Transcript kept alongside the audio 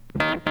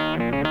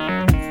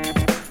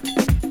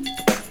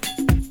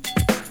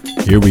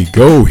Here we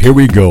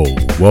go.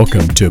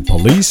 Welcome to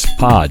Police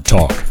Pod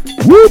Talk.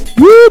 Whoop,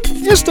 whoop,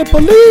 it's the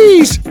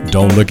police.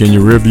 Don't look in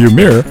your rearview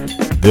mirror.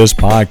 This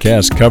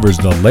podcast covers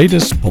the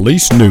latest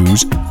police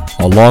news,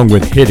 along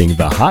with hitting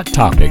the hot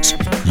topics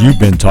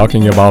you've been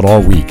talking about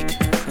all week.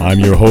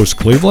 I'm your host,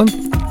 Cleveland.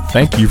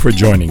 Thank you for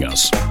joining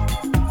us.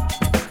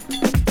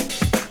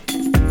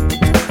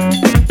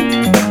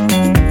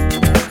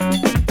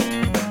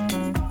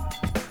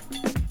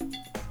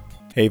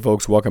 Hey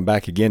folks, welcome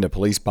back again to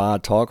Police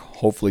Pod Talk.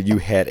 Hopefully you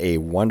had a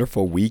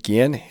wonderful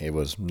weekend. It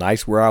was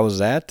nice where I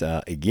was at.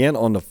 Again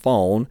on the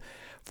phone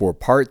for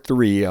part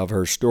 3 of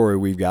her story,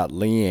 we've got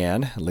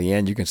Leanne.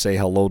 Leanne, you can say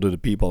hello to the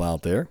people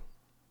out there.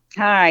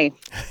 Hi.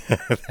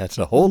 That's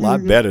a whole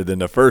lot better than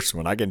the first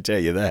one, I can tell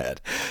you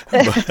that.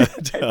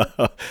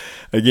 But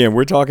again,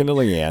 we're talking to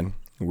Leanne.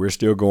 We're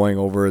still going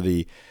over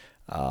the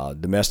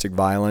Domestic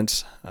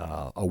Violence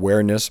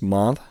Awareness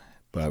Month,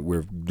 but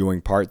we're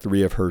doing part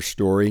 3 of her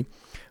story.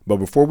 But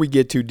before we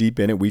get too deep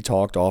in it, we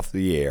talked off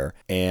the air,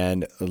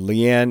 and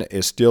Leanne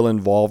is still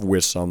involved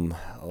with some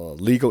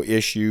legal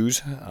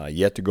issues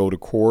yet to go to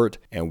court,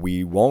 and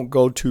we won't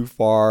go too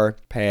far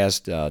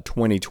past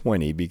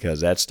 2020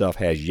 because that stuff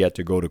has yet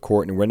to go to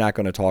court, and we're not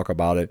going to talk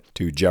about it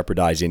to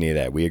jeopardize any of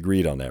that. We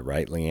agreed on that,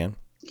 right, Leanne?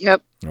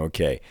 Yep.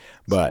 Okay,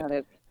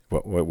 but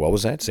what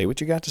was that? Say what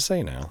you got to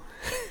say now.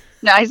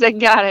 No, I said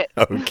got it.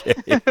 Okay,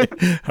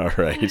 all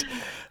right.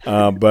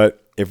 But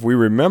if we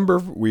remember,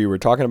 we were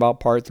talking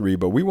about part 3,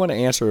 but we want to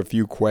answer a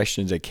few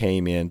questions that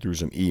came in through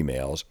some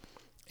emails.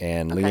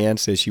 And okay. Leanne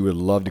says she would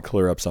love to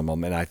clear up some of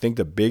them. And I think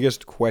the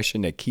biggest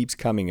question that keeps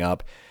coming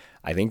up,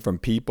 I think from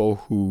people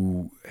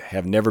who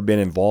have never been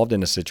involved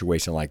in a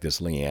situation like this,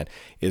 Leanne,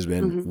 has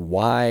been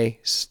why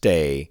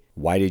stay?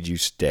 Why did you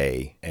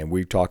stay? And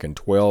we're talking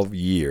 12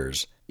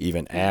 years,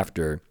 even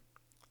after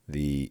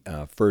the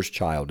first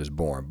child is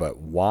born. But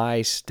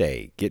why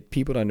stay? Get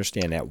people to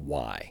understand that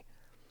why.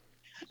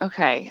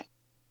 Okay.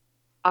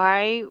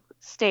 I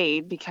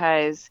stayed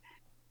because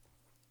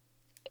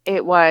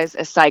it was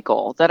a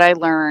cycle that I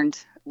learned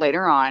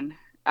later on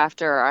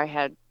after I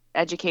had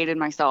educated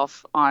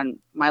myself on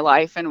my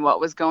life and what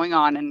was going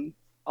on in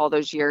all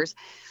those years.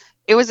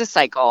 It was a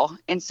cycle.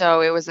 And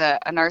so it was a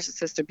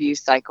narcissist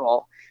abuse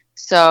cycle.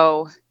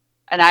 So,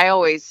 and I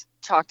always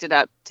chalked it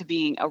up to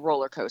being a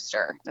roller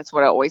coaster. That's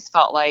what it always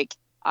felt like.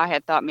 I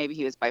had thought maybe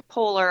he was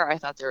bipolar. I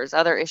thought there was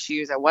other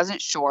issues. I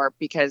wasn't sure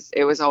because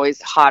it was always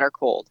hot or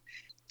cold.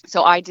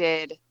 So I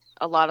did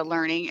a lot of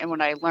learning. And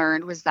what I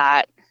learned was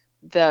that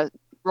the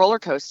roller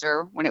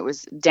coaster, when it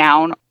was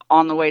down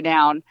on the way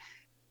down,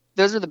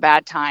 those were the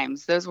bad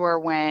times. Those were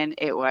when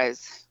it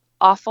was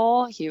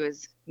awful. He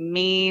was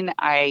mean.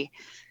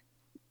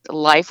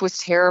 Life was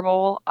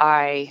terrible.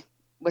 I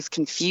was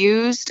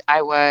confused.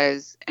 I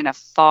was in a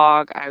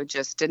fog. I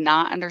just did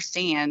not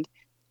understand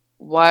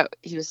what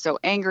he was so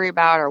angry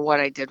about or what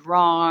I did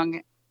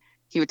wrong.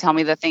 He would tell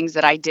me the things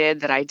that I did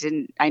that I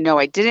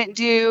didn't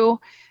do.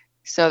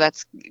 So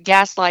that's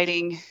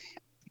gaslighting.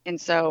 And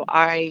so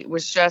I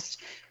was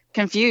just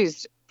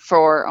confused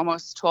for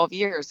almost 12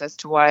 years as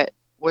to what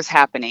was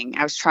happening.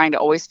 I was trying to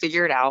always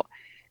figure it out.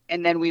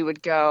 And then we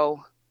would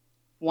go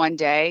one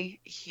day,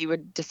 he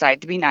would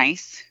decide to be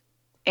nice,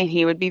 and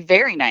he would be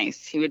very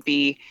nice. He would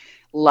be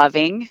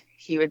loving.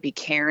 He would be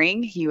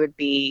caring. He would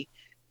be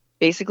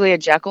basically a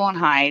Jekyll and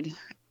Hyde.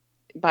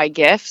 Buy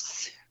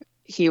gifts.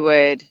 He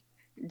would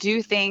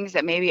do things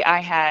that maybe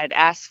I had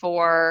asked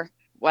for,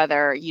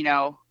 whether,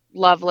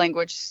 love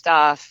language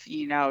stuff,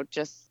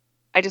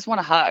 I just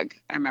want a hug,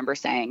 I remember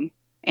saying.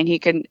 And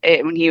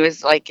when he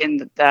was like in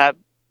the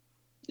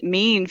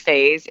mean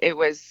phase,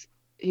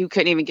 he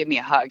couldn't even give me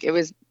a hug. It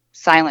was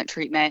silent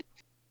treatment,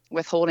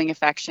 withholding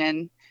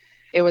affection.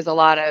 It was a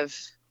lot of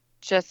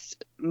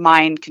just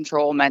mind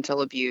control, mental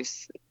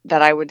abuse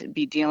that I would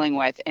be dealing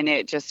with. And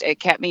it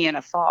kept me in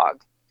a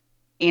fog.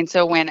 And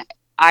so when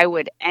I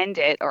would end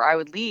it or I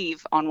would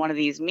leave on one of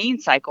these mean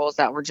cycles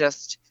that were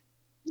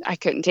I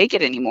couldn't take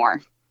it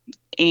anymore.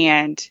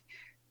 And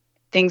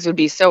things would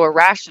be so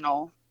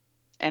irrational,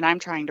 and I'm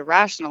trying to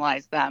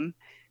rationalize them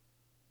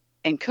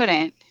and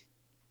couldn't.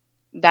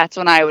 That's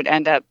when I would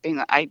end up being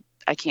like,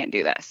 I can't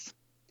do this.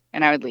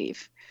 And I would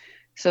leave.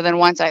 So then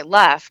once I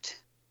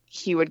left,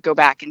 he would go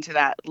back into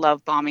that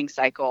love bombing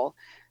cycle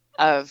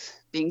of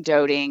being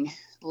doting,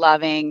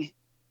 loving,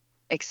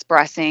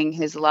 expressing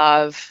his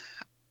love.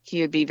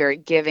 He would be very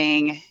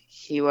giving.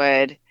 He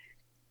would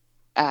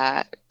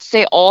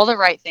say all the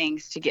right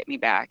things to get me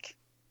back.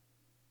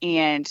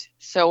 And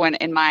so when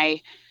in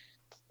my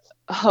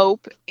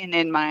hope and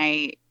in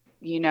my,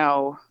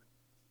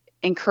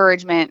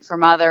 encouragement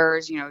from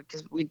others,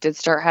 because we did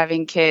start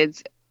having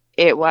kids,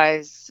 it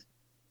was,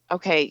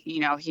 okay,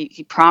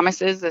 he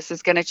promises this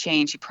is going to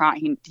change.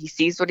 He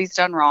sees what he's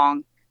done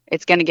wrong.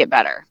 It's going to get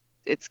better.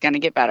 It's going to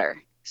get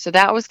better. So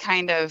that was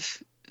kind of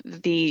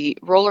the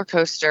roller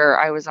coaster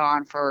I was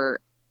on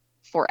for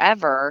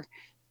forever.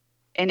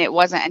 And it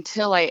wasn't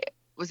until I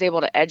was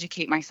able to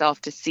educate myself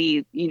to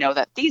see,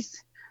 that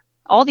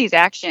all these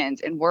actions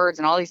and words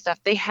and all these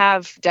stuff, they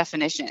have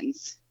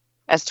definitions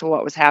as to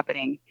what was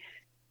happening.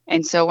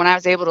 And so when I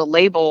was able to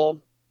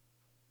label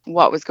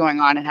what was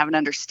going on and have an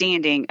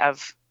understanding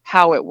of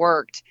how it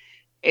worked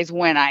is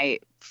when I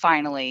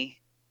finally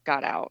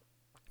got out.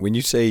 When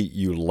you say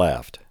you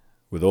left,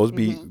 would those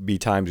Hmm. be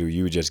times where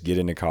you would just get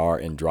in the car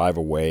and drive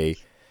away,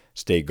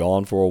 stay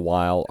gone for a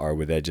while, or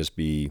would that just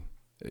be?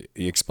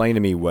 Explain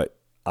to me what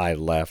I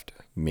left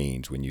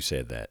means when you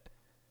said that.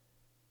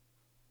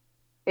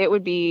 It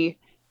would be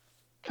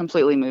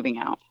completely moving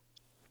out.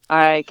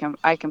 I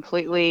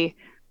completely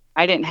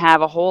I didn't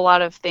have a whole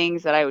lot of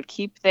things that I would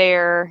keep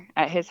there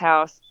at his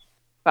house,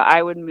 but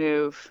I would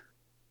move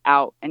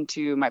out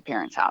into my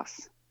parents'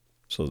 house.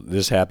 So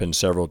this happened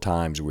several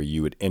times where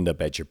you would end up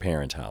at your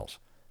parents' house.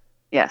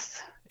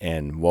 Yes.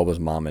 And what was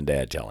mom and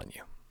dad telling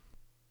you?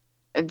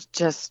 It's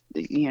just,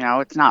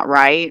 it's not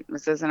right.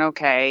 This isn't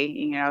okay.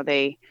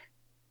 They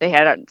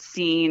had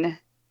seen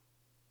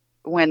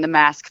when the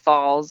mask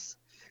falls.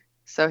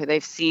 So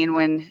they've seen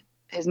when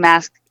his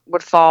mask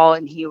would fall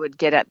and he would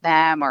get at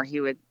them, or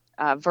he would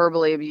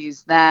verbally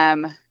abuse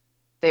them.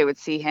 They would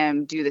see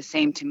him do the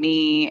same to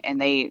me,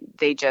 and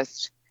they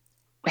just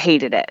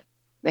hated it.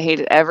 They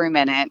hated every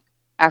minute.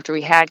 After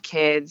we had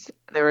kids,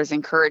 there was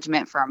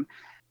encouragement from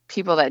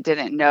people that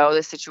didn't know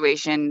the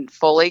situation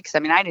fully, because I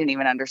mean, I didn't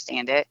even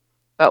understand it,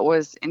 but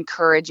was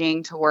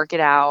encouraging to work it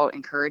out,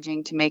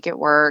 encouraging to make it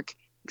work,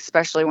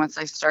 especially once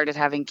I started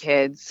having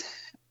kids.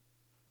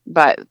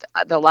 But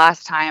the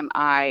last time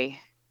I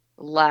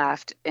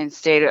left and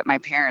stayed at my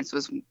parents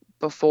was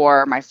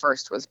before my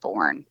first was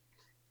born.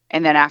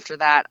 And then after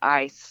that,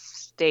 I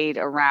stayed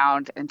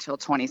around until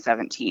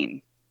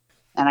 2017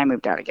 and I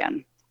moved out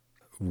again.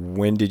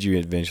 When did you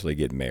eventually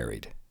get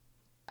married?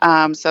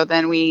 So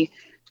then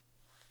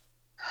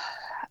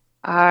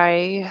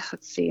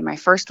let's see, my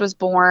first was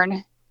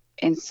born.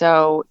 And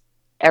so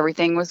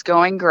everything was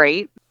going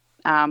great.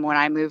 When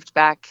I moved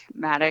back,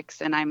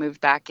 Maddox and I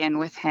moved back in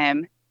with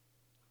him,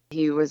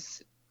 he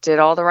did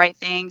all the right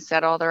things,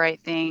 said all the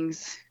right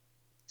things.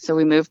 So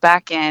we moved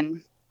back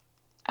in.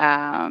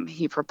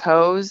 He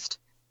proposed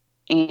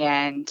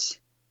and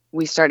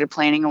we started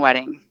planning a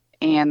wedding.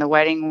 And the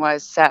wedding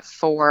was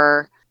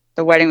November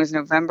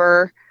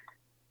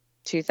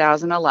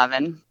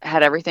 2011. I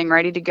had everything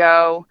ready to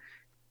go.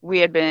 We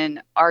had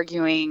been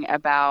arguing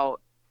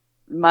about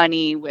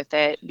money with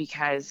it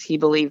because he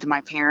believed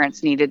my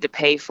parents needed to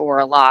pay for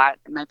a lot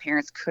and my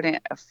parents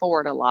couldn't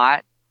afford a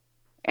lot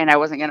and I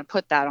wasn't going to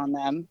put that on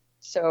them.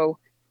 So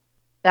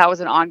that was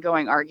an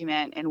ongoing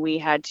argument and we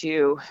had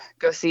to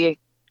go see a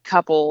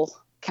couple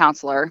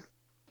counselor.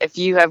 If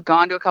you have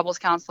gone to a couples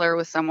counselor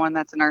with someone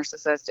that's a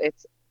narcissist,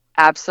 it's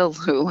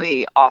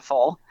absolutely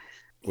awful.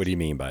 What do you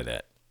mean by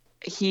that?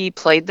 He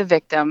played the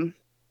victim,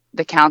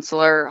 the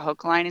counselor,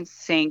 hook, line, and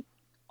sink,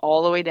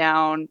 all the way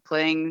down,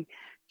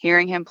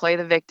 hearing him play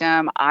the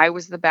victim. I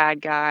was the bad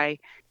guy.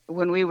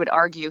 When we would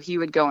argue, he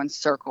would go in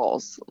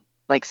circles,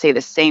 like say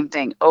the same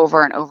thing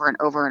over and over and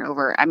over and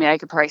over. I mean, I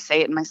could probably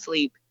say it in my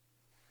sleep,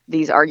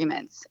 these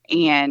arguments.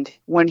 And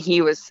when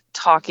he was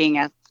talking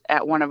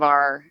at one of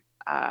our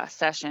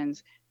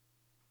sessions,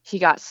 he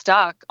got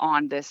stuck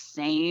on this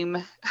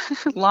same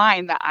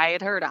line that I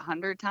had heard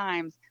 100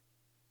 times.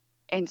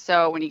 And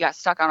so when he got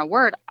stuck on a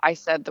word, I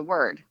said the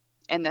word.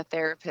 And the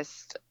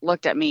therapist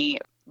looked at me.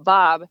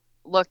 Bob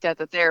looked at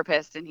the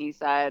therapist and he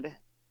said,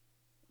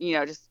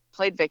 just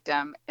played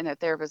victim. And the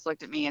therapist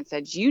looked at me and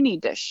said, "You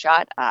need to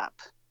shut up."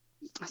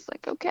 I was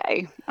like,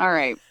 okay, all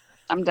right,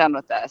 I'm done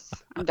with this.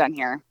 I'm done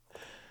here.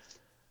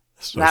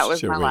 So, That was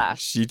so my wait,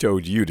 last. she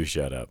told you to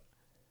shut up.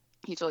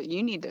 He told,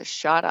 "You need to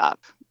shut up,"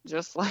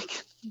 just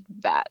like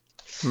that.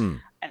 Hmm.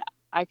 And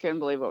I couldn't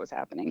believe what was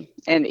happening.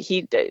 And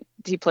he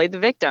played the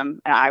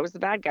victim and I was the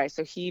bad guy.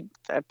 So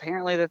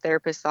apparently the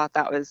therapist thought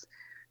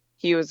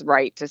he was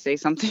right to say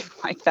something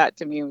like that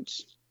to me,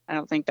 which I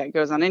don't think that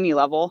goes on any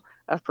level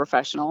of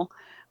professional.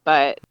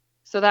 But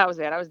so that was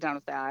it. I was done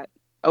with that.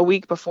 A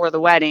week before the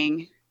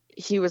wedding,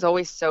 he was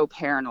always so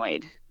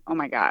paranoid. Oh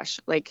my gosh.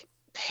 Like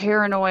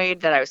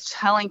paranoid that I was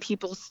telling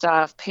people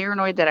stuff,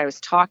 paranoid that I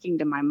was talking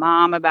to my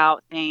mom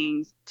about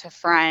things, to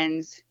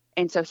friends.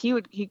 And so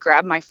he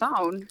grabbed my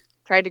phone,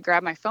 tried to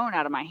grab my phone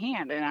out of my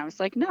hand. And I was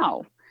like,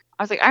 no.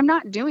 I was like, I'm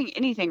not doing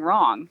anything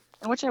wrong,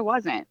 and which I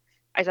wasn't.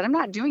 I said, I'm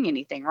not doing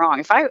anything wrong.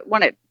 If I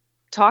want to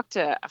talk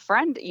to a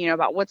friend,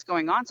 about what's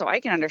going on so I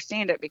can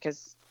understand it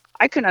because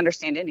I couldn't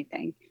understand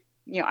anything,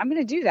 I'm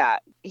going to do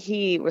that.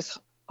 He was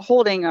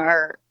holding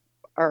our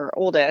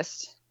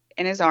oldest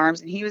in his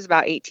arms and he was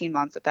about 18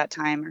 months at that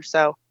time or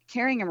so,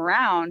 carrying him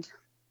around,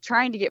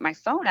 trying to get my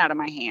phone out of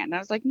my hand. And I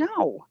was like,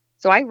 no.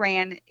 So I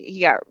ran,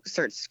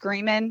 started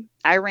screaming.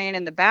 I ran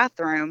in the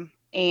bathroom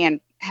and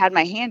had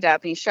my hand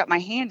up and he shut my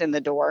hand in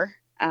the door.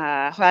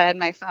 I had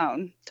my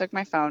phone, took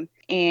my phone,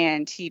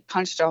 and he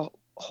punched a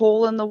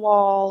hole in the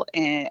wall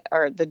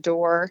or the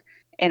door.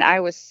 And I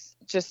was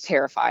just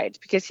terrified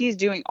because he's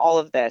doing all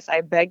of this.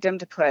 I begged him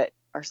to put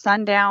our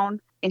son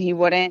down and he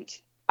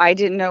wouldn't. I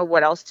didn't know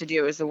what else to do.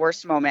 It was the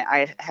worst moment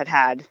I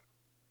had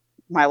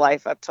my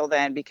life up till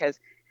then because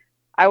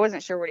I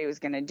wasn't sure what he was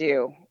going to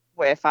do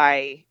if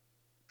I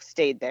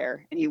stayed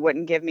there and he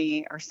wouldn't give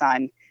me our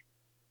son.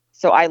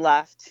 So I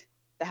left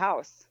the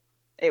house.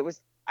 It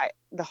was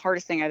the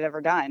hardest thing I'd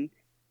ever done.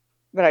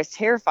 But I was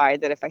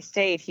terrified that if I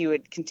stayed, he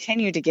would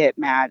continue to get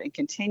mad and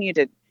continue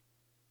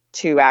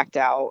to act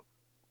out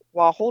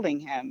while holding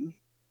him.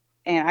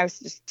 And I was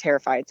just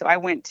terrified. So I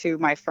went to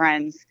my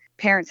friend's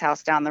parents'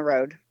 house down the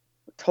road,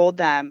 told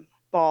them,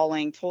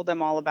 bawling, told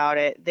them all about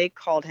it. They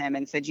called him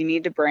and said, "You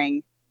need to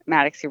bring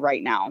Maddox here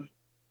right now."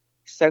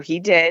 So he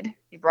did.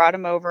 He brought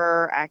him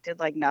over, acted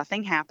like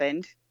nothing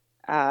happened,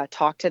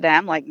 talked to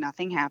them like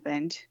nothing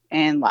happened,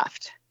 and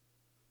left.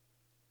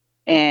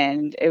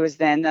 And it was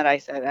then that I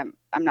said,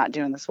 I'm not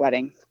doing this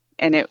wedding.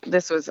 And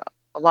this was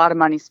a lot of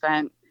money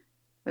spent.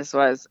 This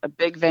was a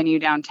big venue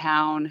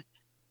downtown,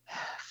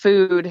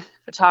 food,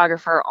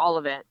 photographer, all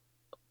of it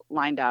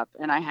lined up.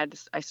 And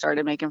I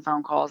started making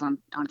phone calls on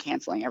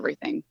canceling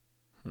everything.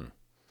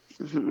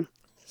 Hmm.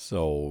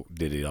 So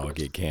did it all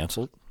get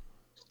canceled?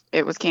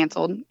 It was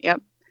canceled.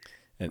 Yep.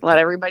 And, Let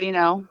everybody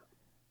know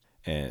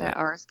and that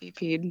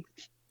RSVP'd.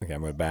 okay,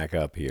 I'm going to back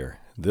up here.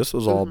 This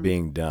was all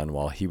being done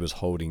while he was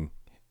holding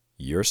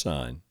your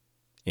son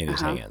in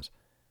his hands.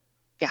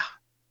 Yeah.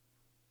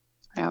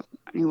 Yep.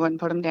 He wouldn't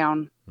put him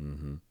down.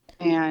 Mm-hmm.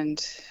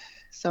 And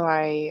so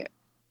I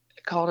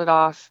called it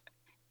off.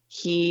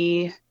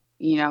 He,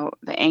 the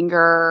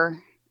anger,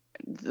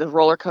 the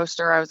roller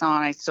coaster I was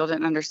on, I still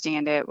didn't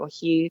understand it. Well,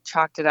 he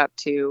chalked it up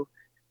to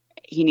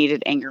he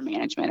needed anger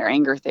management or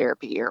anger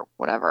therapy or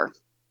whatever.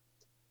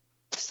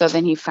 So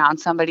then he found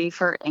somebody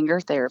for anger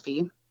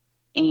therapy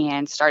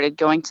and started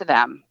going to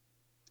them.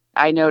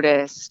 I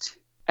noticed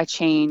a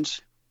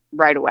change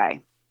right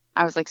away.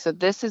 I was like, so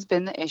this has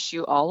been the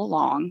issue all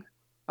along.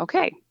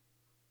 Okay.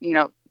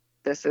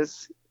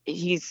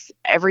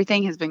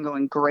 Everything has been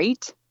going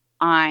great.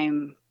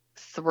 I'm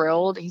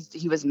thrilled.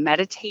 He was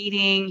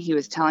meditating. He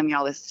was telling me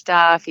all this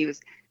stuff.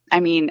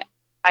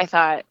 I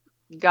thought,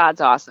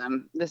 God's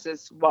awesome. This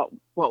is what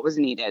was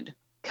needed.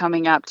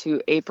 Coming up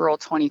to April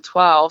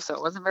 2012, so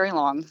it wasn't very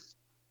long.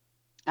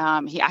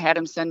 I had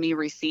him send me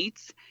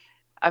receipts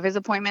of his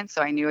appointments,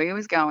 so I knew he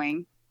was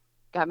going.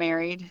 Got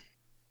married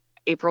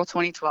April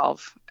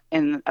 2012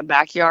 in a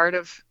backyard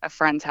of a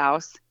friend's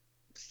house.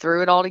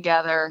 Threw it all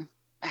together.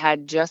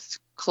 Had just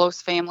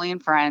close family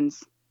and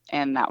friends,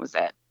 and that was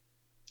it.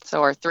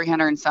 So our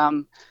 300 and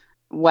some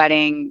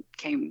wedding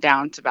came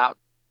down to about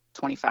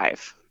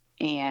 25.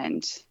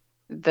 And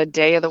the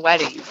day of the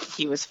wedding,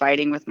 he was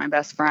fighting with my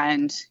best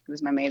friend, who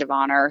was my maid of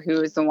honor,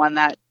 who was the one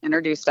that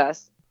introduced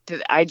us.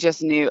 I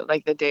just knew,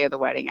 like, the day of the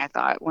wedding, I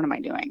thought, what am I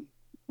doing?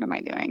 What am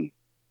I doing?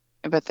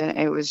 But then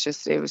it was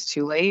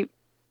too late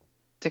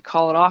to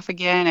call it off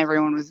again.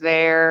 Everyone was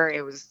there.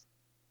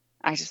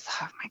 I just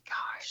thought, oh my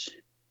gosh.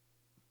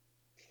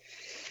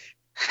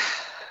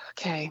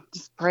 Okay,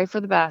 just pray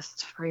for the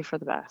best. Pray for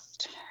the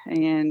best.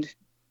 And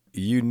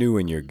you knew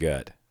in your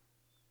gut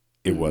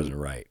it wasn't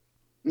right.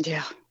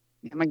 Yeah,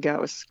 my gut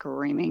was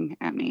screaming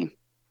at me.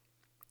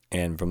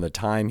 And from the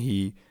time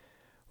he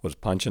was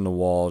punching the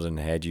walls and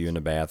had you in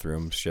the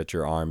bathroom, shut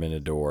your arm in the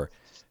door,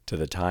 to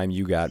the time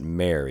you got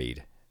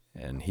married,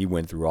 and he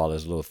went through all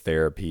this little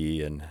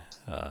therapy and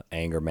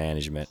anger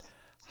management,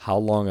 how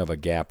long of a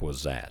gap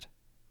was that?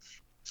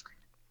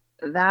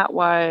 That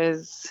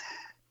would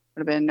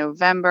have been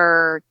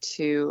November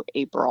to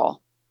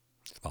April.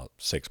 About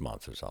 6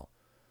 months or so.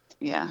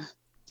 Yeah.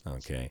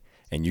 Okay.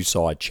 And you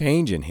saw a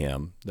change in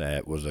him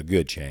that was a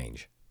good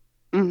change.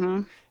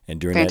 Mm-hmm.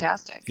 And during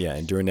Fantastic.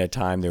 And during that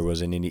time, there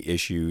wasn't any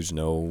issues,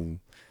 no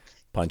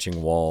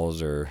punching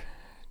walls or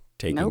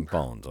taking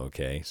phones.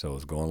 Okay, so it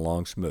was going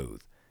along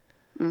smooth.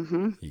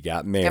 Mm-hmm. You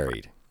got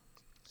married.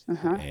 Yep.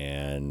 Uh-huh.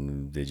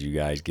 And did you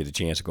guys get a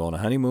chance to go on a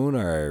honeymoon,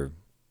 or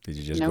did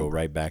you just go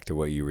right back to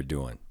what you were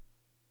doing?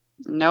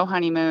 No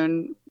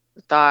honeymoon.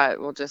 Thought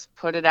we'll just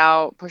push it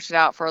out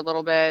for a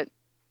little bit,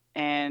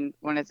 and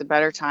when it's a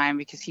better time,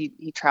 because he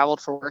traveled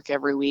for work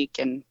every week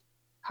and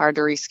hard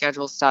to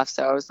reschedule stuff.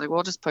 So I was like,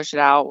 we'll just push it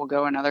out. We'll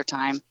go another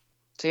time.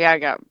 So yeah, I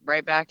got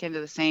right back into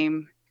the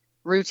same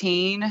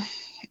routine,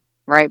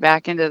 right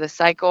back into the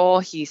cycle.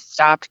 He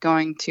stopped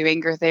going to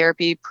anger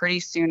therapy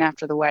pretty soon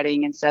after the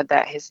wedding and said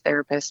that his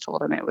therapist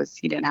told him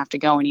he didn't have to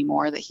go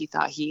anymore, that he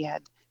thought he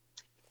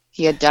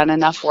had done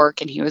enough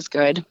work and he was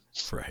good.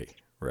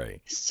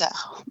 Right.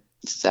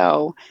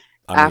 So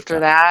after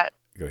that,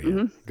 go ahead.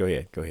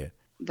 Mm-hmm. Go ahead.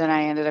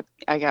 Then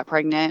I got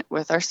pregnant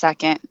with our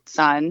second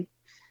son.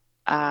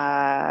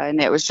 And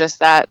it was just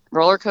that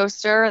roller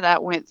coaster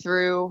that went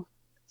through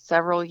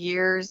several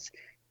years.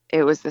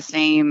 It was the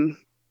same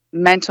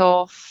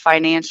mental,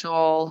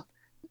 financial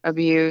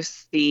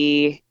abuse,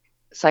 the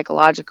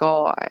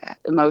psychological,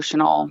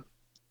 emotional.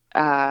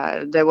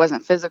 There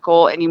wasn't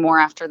physical anymore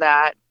after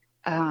that.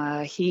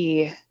 I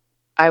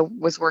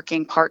was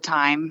working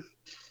part-time,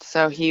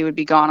 so he would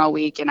be gone all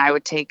week, and I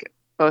would take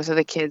both of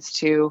the kids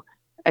to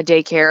a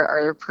daycare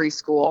or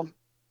preschool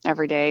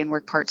every day and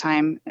work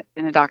part-time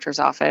in a doctor's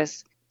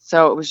office.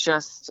 So it was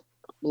just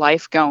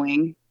life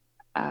going.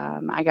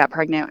 I got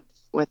pregnant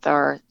with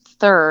our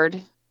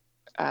third,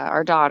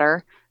 our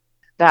daughter.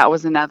 That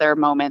was another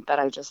moment that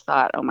I just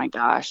thought, oh my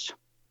gosh,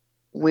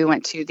 we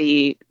went to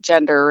the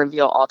gender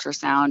reveal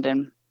ultrasound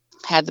and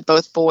had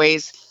both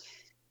boys.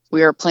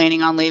 We were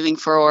planning on leaving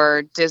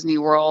for Disney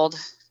World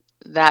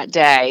that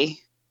day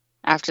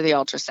after the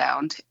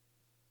ultrasound.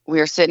 We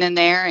were sitting in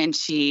there and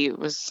she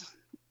was,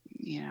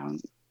 you know,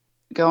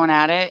 going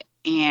at it.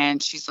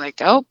 And she's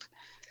like, oh,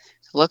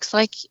 looks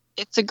like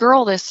it's a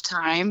girl this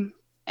time.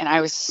 And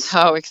I was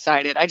so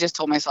excited. I just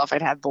told myself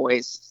I'd have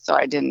boys, so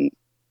I didn't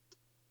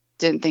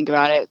think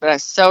about it, but I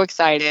was so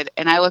excited.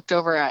 And I looked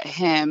over at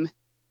him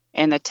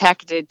and the tech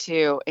did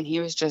too, and he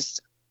was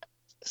just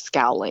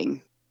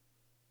scowling.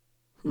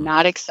 Hmm.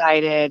 Not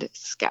excited,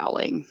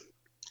 scowling.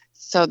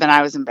 So then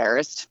I was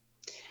embarrassed.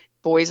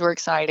 Boys were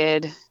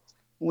excited.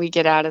 We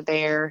get out of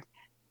there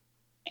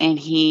and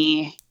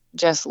he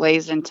just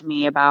lays into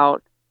me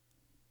about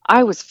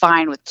I was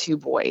fine with two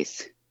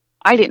boys.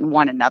 I didn't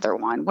want another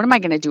one. What am I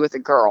going to do with a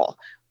girl?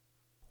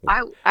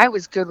 I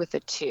was good with the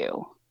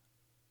two.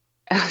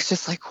 And I was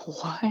just like,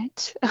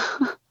 what?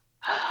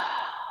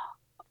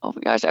 Oh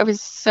my gosh, I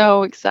was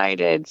so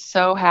excited,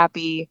 so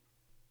happy.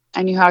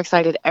 I knew how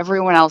excited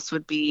everyone else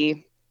would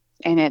be,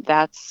 and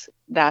that's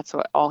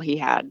what all he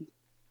had.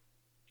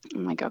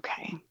 I'm like,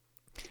 okay.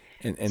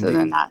 And So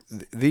then that.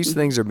 these Mhm.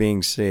 things are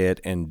being said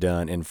and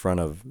done in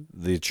front of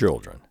the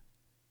children.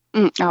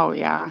 Oh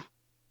yeah.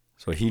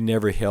 So he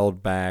never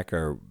held back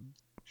or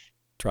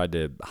tried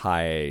to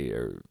hide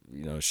or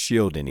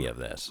shield any of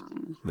this.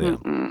 Them.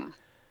 Mm-mm.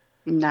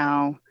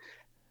 No,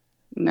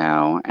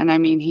 no. And I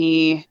mean,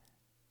 he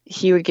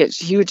would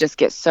just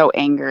get so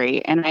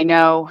angry. And I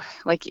know,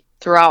 like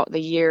throughout the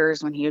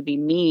years when he would be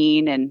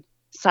mean and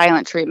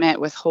silent treatment,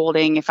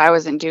 withholding, if I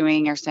wasn't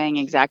doing or saying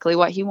exactly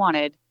what he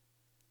wanted,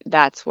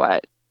 that's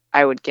what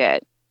I would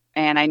get.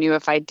 And I knew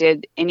if I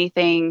did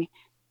anything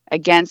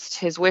against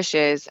his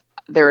wishes,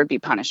 there would be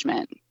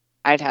punishment.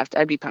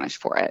 I'd be punished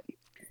for it.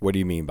 What do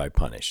you mean by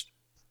punished?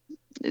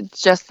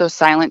 It's just those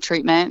silent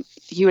treatment.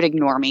 He would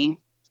ignore me.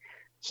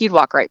 He'd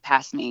walk right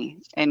past me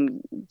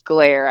and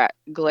glare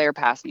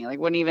past me, like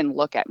wouldn't even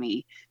look at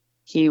me.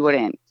 He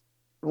wouldn't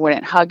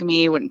hug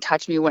me, wouldn't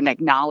touch me, wouldn't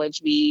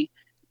acknowledge me.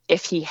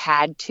 If he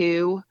had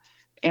to,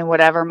 in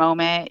whatever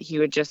moment, he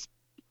would just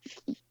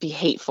be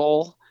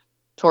hateful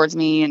towards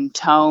me in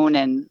tone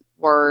and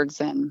words.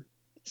 And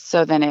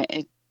so then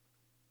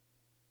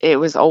it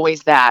was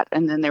always that.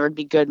 And then there would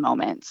be good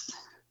moments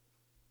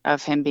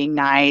of him being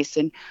nice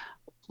and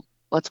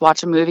let's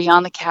watch a movie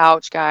on the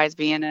couch, guys,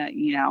 being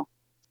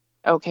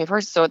okay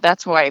person. So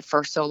that's why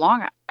for so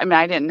long, I mean,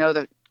 I didn't know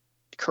the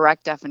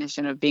correct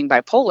definition of being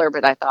bipolar,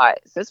 but I thought,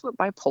 is this what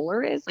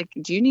bipolar is? Like,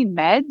 do you need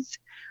meds?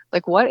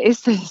 Like, what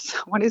is this?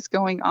 What is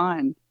going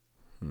on?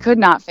 Hmm. Could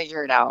not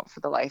figure it out for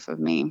the life of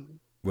me.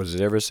 Was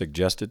it ever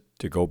suggested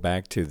to go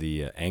back to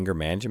the anger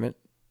management?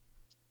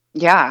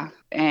 Yeah.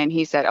 And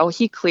he said, oh,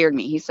 he cleared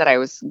me. He said I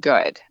was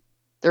good.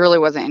 There really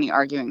wasn't any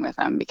arguing with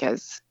him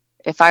because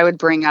if I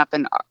would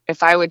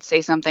if I would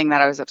say something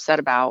that I was upset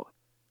about,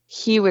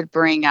 he would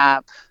bring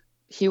up,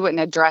 he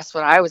wouldn't address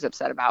what I was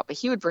upset about, but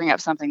he would bring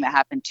up something that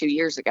happened 2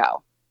 years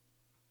ago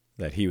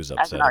That he was as an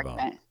upset about.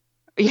 argument.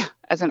 Yeah,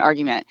 as an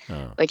argument.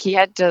 Oh, Like he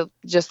had to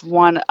just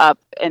one up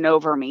and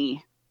over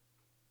me.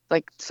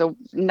 Like, so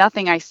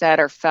nothing I said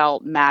or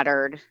felt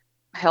mattered,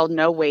 held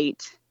no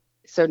weight.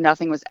 So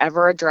nothing was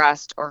ever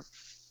addressed or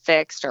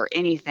fixed or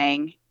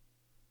anything.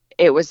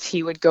 It was,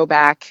 he would go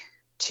back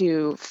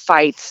to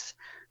fights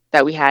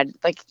that we had.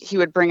 Like, he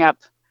would bring up,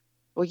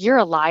 well, you're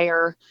a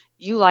liar.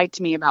 You lied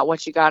to me about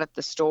what you got at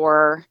the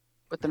store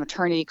with the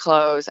maternity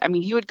clothes. I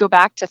mean, he would go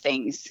back to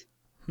things.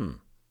 hmm.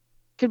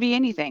 Could be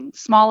anything,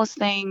 smallest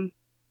thing.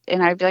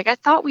 And I'd be like, I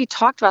thought we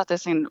talked about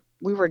this and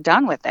we were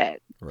done with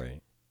it.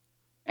 Right.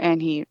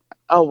 And he,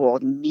 oh, well,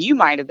 you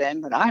might have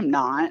been, but I'm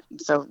not.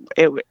 So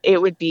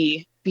it would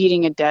be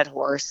beating a dead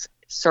horse,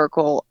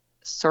 circle,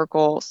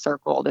 circle,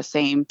 circle, the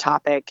same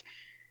topic,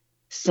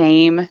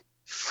 same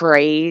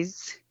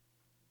phrase,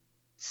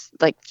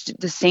 like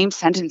the same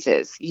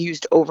sentences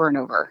used over and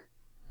over.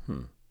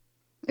 Hmm.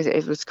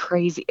 It was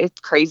crazy. It's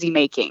crazy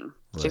making,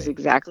 which is Right.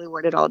 exactly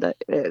what it all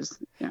is.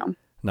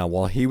 Now,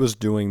 while he was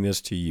doing this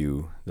to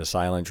you, the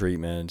silent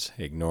treatments,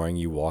 ignoring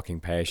you,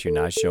 walking past you,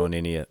 not showing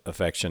any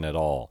affection at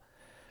all,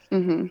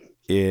 Hmm.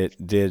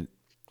 it did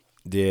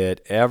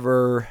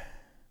ever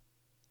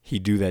he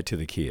do that to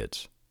the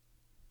kids?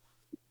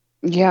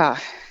 Yeah,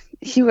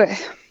 he would.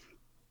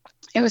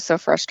 It was so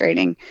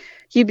frustrating.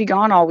 He'd be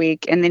gone all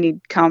week and then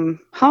he'd come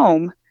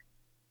home.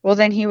 Well,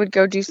 then he would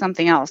go do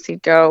something else. He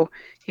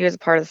was a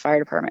part of the fire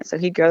department. So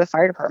he'd go to the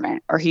fire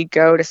department or he'd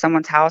go to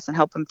someone's house and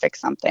help them fix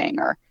something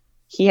or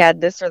he had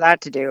this or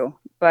that to do.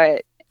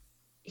 But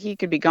he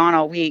could be gone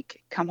all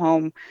week, come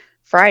home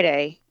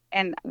Friday,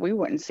 and we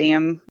wouldn't see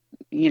him,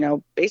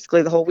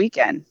 basically the whole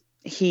weekend.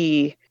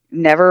 He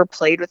never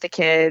played with the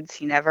kids.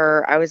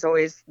 I was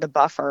always the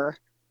buffer,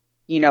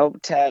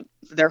 to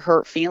their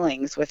hurt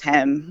feelings with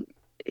him.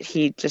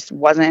 He just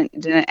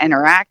didn't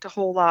interact a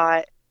whole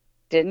lot,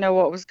 didn't know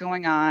what was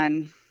going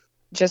on.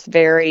 Just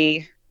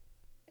very,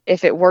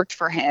 if it worked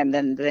for him,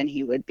 then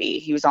he would be.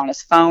 He was on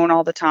his phone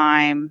all the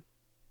time,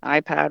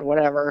 iPad,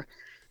 whatever.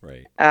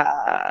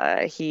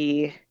 Right.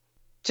 He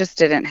just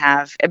didn't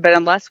have, but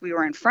unless we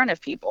were in front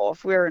of people,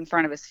 if we were in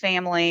front of his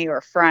family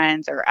or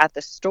friends or at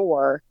the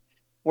store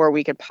where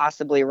we could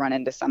possibly run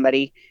into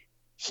somebody,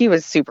 he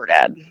was super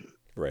dead.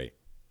 Right.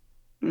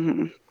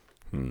 Hmm.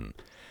 Hmm.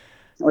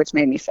 Which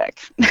made me sick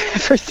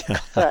for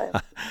so.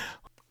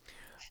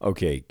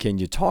 Okay. Can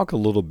you talk a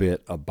little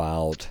bit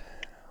about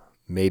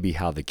maybe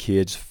how the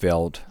kids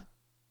felt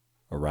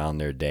around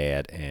their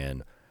dad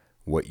and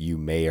what you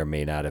may or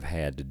may not have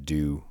had to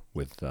do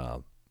with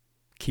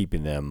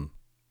keeping them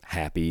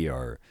happy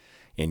or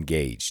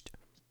engaged?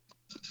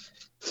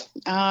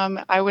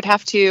 I would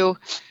have to,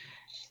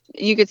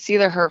 you could see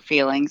their hurt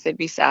feelings. They'd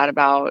be sad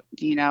about,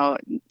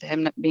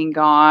 him being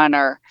gone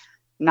or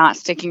not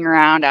sticking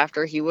around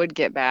after he would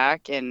get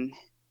back. And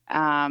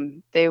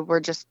they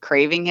were just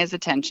craving his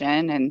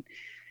attention and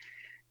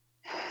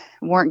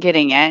weren't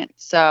getting it.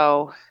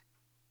 So,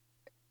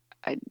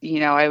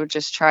 I would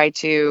just try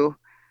to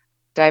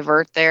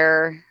divert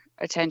their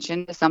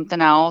attention to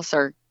something else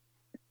or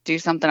do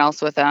something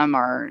else with them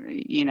or,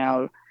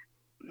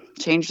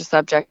 change the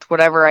subject,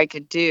 whatever I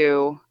could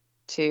do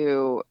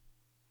to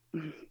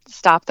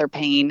stop their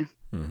pain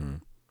Mm-hmm.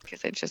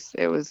 because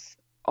it was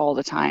all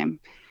the time.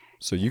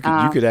 So you could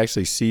Um,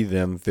 actually see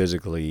them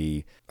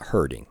physically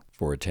hurting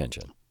for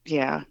attention.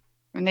 yeah,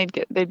 and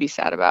they'd be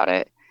sad about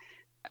it.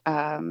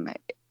 Um,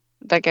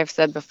 like I've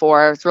said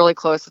before, I was really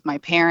close with my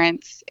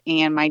parents,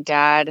 and my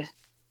dad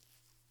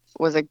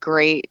was a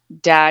great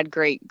dad,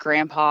 great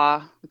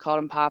grandpa. We called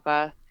him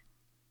Papa,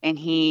 and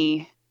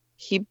he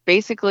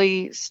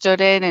basically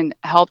stood in and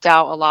helped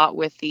out a lot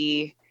with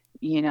the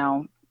you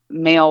know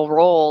male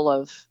role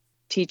of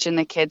teaching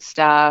the kids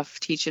stuff,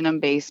 teaching them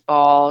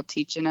baseball,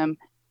 teaching them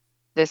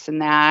this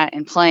and that,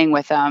 and playing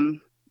with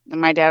them.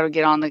 And my dad would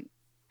get on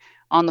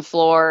the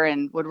floor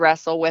and would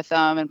wrestle with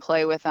them and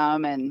play with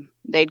them, and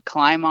they'd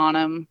climb on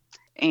them,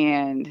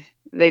 and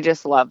they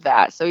just loved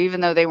that. So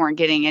even though they weren't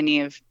getting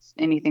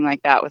anything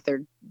like that with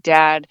their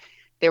dad,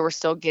 they were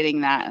still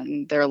getting that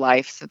in their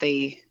life. So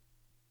they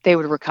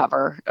would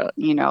recover, a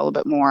little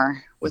bit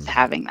more with Mm-hmm.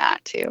 having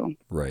that too.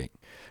 Right.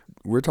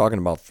 We're talking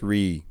about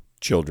three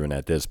children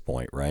at this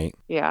point, right?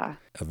 Yeah.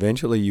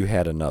 Eventually, you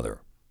had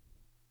another.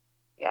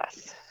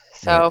 Yes.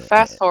 So Uh,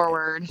 fast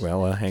forward,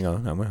 well, hang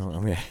on.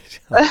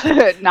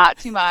 not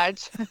too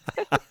much.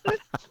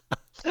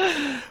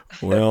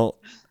 Well,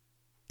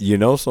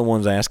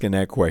 someone's asking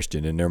that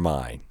question in their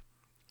mind.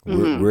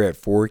 We're Hmm. we're at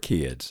four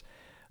kids,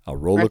 a Or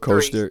roller three.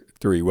 coaster,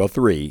 three. Well,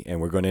 three, and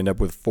we're going to end up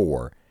with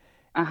four.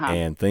 Uh huh.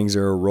 And things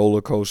are a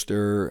roller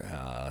coaster.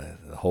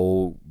 The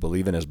whole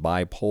believing is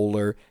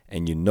bipolar,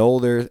 and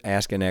they're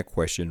asking that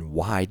question: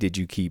 why did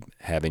you keep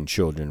having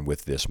children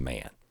with this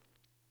man?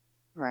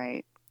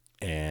 Right.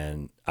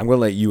 And I'm going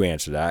to let you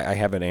answer that. I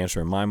have an answer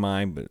in my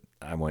mind, but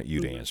I want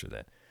you to Hmm. answer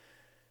that.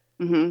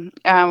 Hmm.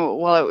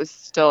 Well, it was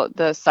still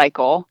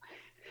the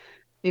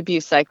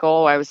abuse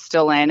cycle. I was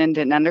still in and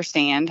didn't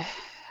understand.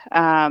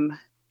 Um,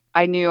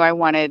 I knew I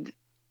wanted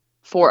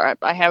four.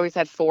 I always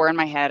had four in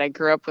my head. I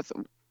grew up with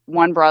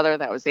one brother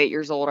that was 8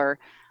 years older.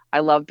 I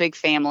love big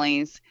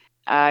families.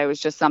 It was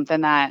just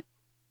something that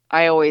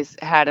I always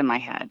had in my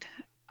head.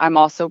 I'm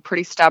also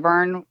pretty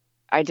stubborn.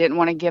 I didn't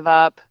want to give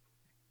up,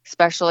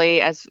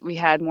 especially as we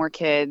had more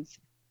kids.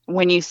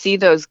 When you see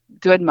those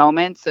good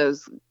moments,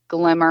 those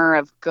glimmer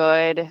of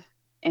good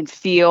and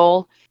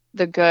feel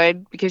the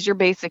good, because you're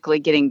basically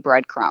getting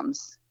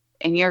breadcrumbs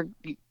and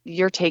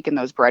you're taking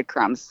those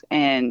breadcrumbs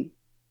and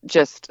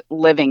just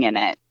living in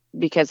it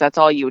because that's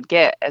all you would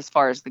get as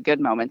far as the good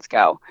moments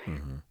go.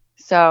 Mm-hmm.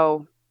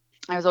 So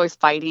I was always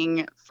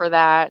fighting for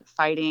that,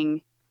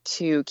 fighting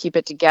to keep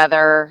it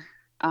together.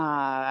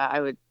 I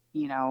would,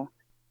 you know,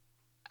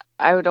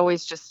 I would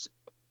always just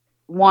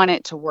want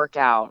it to work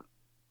out.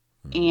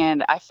 Mm-hmm.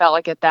 And I felt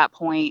like at that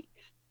point,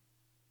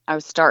 I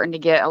was starting to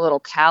get a little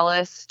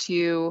callous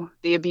to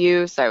the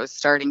abuse.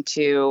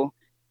 It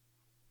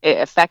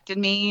affected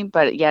me,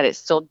 but yet it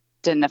still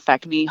didn't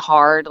affect me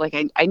hard. Like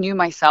I knew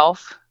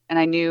myself and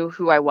I knew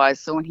who I was.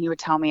 So when he would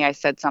tell me I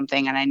said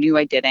something and I knew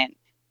I didn't,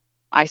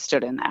 I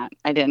stood in that.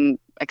 I didn't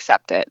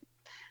accept it.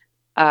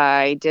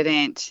 I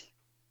didn't,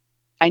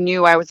 I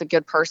knew I was a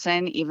good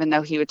person, even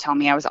though he would tell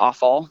me I was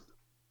awful.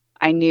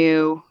 I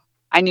knew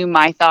I knew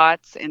my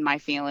thoughts and my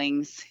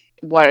feelings,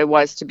 what it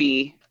was to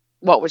be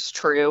what was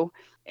true.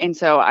 And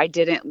so I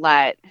didn't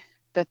let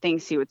the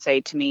things he would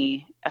say to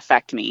me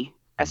affect me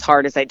as Mm-hmm.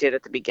 hard as I did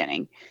at the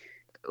beginning.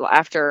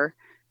 After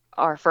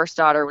our first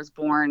daughter was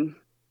born,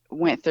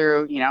 went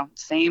through,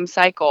 same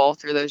cycle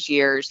through those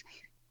years.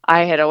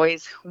 I had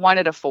always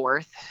wanted a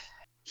fourth.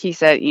 He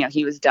said,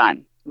 he was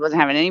done. He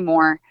wasn't having any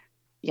more,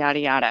 yada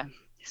yada.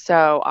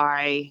 So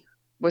I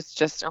was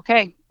just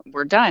okay,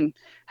 we're done.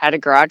 Had a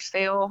garage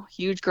sale,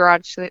 huge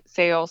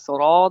sale,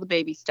 sold all the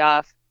baby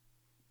stuff.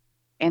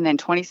 And then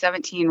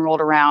 2017 rolled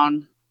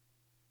around.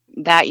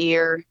 That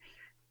year,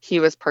 he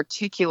was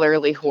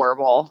particularly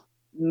horrible,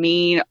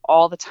 mean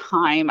all the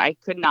time. I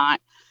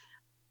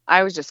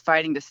was just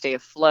fighting to stay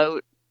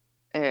afloat.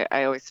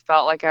 I always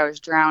felt like I was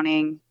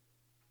drowning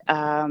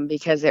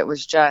because it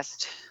was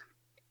just,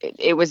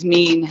 it was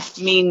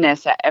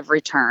meanness at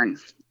every turn.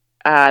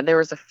 There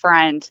was a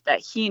friend that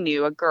he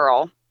knew, a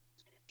girl.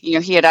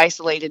 He had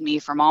isolated me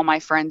from all my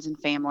friends and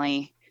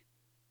family,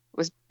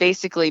 was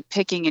basically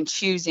picking and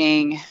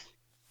choosing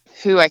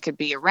who I could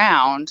be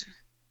around.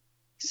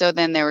 So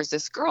then there was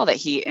this girl that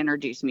he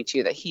introduced me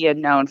to that he had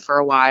known for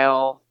a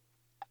while.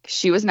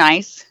 She was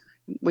nice.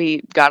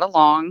 We got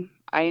along.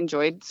 I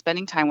enjoyed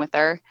spending time with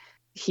her.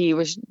 He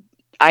was,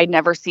 I'd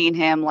never seen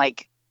him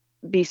like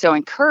be so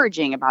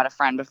encouraging about a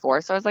friend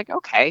before. So I was like,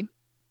 okay,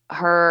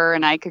 her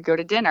and I could go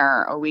to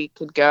dinner or we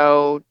could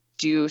go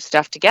do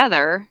stuff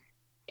together.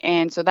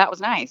 And so that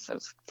was nice.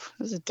 It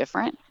was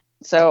different.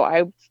 So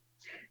I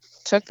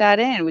took that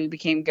in. We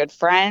became good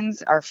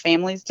friends. Our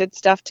families did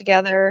stuff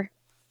together.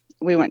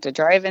 We went to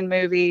drive-in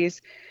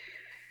movies,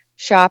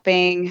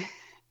 shopping,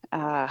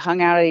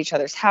 hung out at each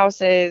other's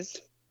houses,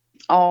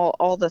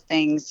 all the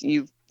things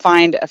you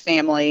find a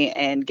family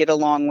and get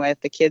along with.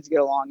 The kids get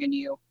along, and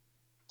you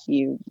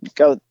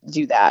go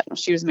do that.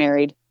 She was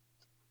married,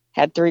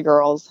 had 3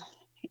 girls,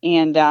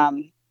 and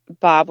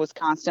Bob was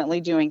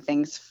constantly doing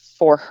things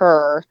for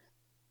her.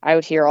 I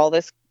would hear all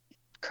this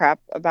crap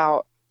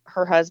about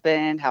her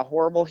husband, how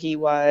horrible he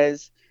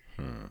was.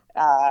 Hmm.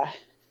 Uh,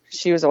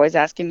 she was always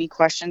asking me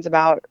questions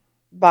about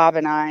Bob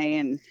and I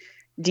and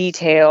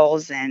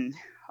details and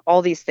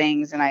all these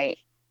things. And I,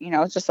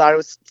 just thought it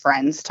was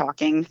friends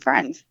talking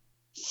friends.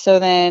 So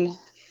then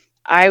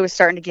I was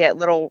starting to get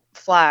little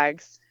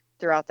flags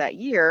throughout that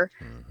year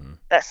Hmm.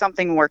 that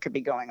something more could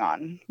be going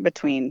on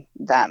between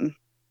them,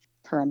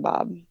 her and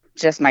Bob.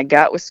 Just my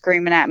gut was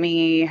screaming at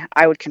me.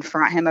 I would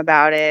confront him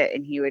about it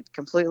and he would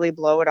completely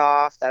blow it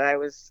off that I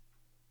was,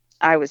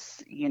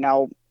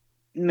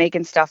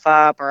 making stuff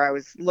up or I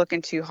was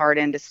looking too hard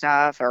into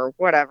stuff or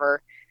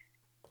whatever.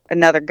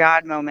 Another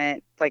God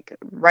moment, like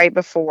right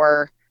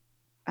before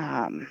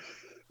um,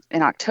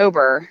 in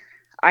October,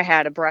 I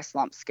had a breast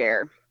lump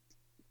scare.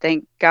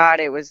 Thank God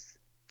it was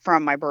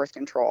from my birth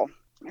control.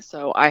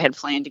 So I had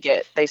planned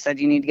to they said,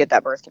 you need to get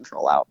that birth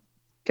control out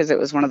because it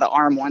was one of the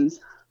arm ones.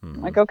 I'm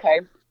Hmm. like,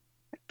 okay.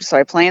 So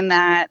I planned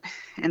that.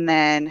 And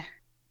then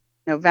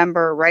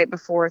November, right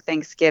before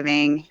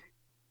Thanksgiving,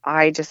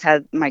 I just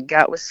had my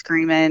gut was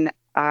screaming.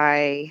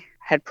 I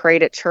had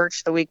prayed at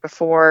church the week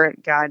before.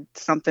 God,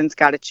 something's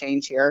got to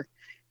change here.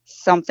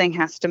 Something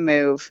has to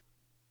move.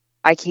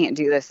 I can't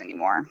do this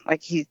anymore.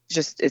 Like he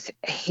just is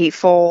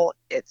hateful.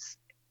 It's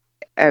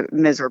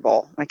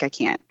miserable. Like I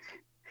can't.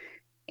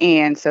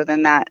 And so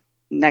then that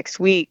next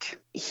week,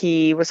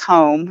 he was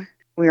home.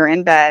 We were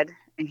in bed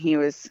and he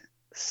was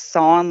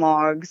sawing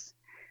logs.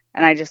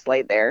 And I just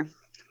laid there.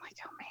 I'm like,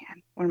 oh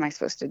man, what am I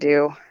supposed to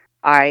do?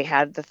 I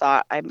had the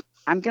thought,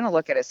 I'm going to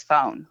look at his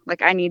phone.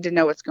 Like, I need to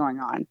know what's going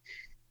on.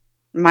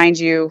 Mind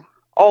you,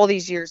 all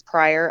these years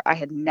prior, I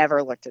had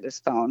never looked at his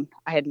phone.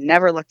 I had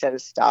never looked at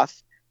his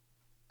stuff.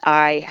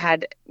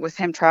 With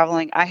him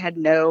traveling, I had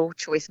no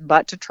choice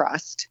but to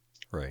trust.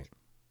 Right.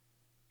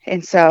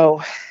 And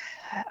so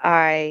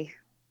I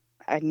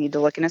I need to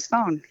look in his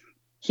phone.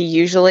 He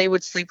usually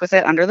would sleep with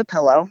it under the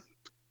pillow,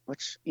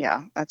 which,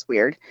 yeah, that's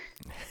weird.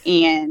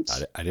 And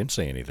I didn't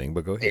say anything,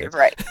 but go ahead.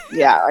 right.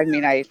 Yeah. I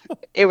mean,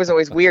 it was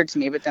always weird to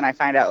me, but then I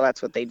find out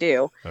that's what they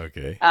do.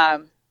 Okay.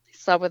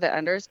 Slept with it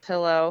under his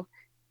pillow.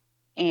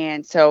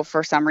 And so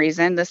for some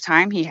reason, this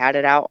time he had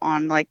it out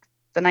on like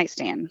the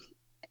nightstand.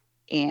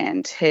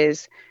 And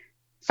his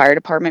fire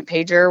department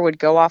pager would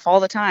go off all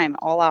the time,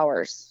 all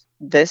hours.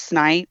 This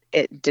night,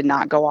 it did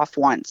not go off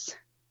once.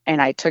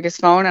 And I took his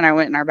phone and I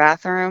went in our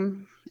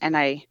bathroom and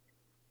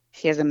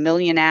he has a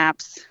million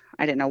apps.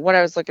 I didn't know what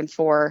I was looking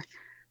for.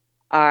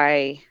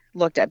 I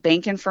looked at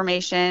bank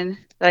information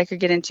that I could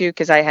get into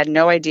because I had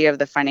no idea of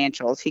the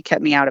financials. He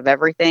kept me out of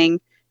everything.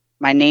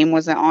 My name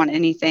wasn't on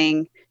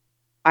anything.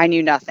 I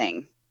knew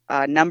nothing.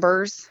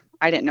 Numbers,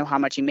 I didn't know how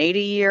much he made a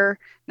year,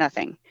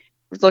 nothing. I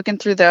was looking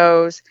through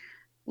those,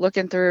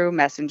 looking through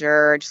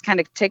Messenger, just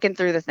kind of ticking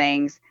through the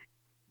things.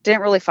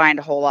 Didn't really find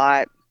a whole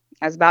lot.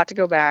 I was about to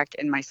go back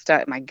and my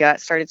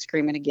gut started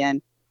screaming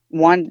again.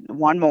 One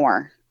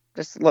more.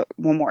 Just look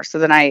one more. So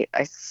then I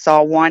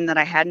saw one that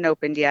I hadn't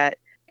opened yet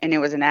and it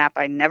was an app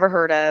I never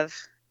heard of.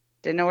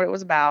 Didn't know what it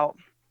was about.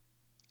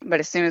 But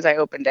as soon as I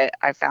opened it,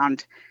 I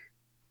found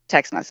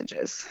text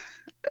messages,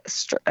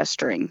 a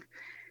string.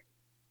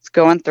 It's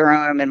going through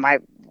them and my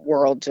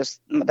world just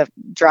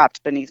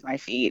dropped beneath my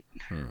feet.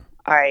 Hmm.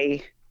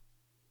 I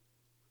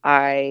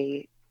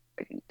I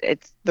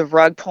it's the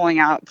rug pulled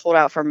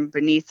out from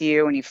beneath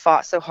you and you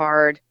fought so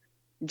hard,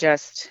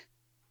 just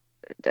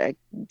uh,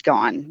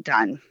 gone,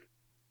 done.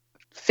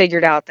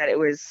 Figured out that it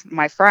was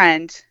my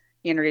friend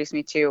he introduced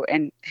me to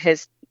and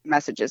his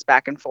messages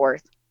back and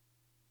forth.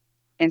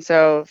 And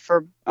so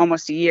for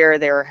almost a year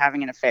they were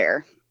having an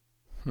affair.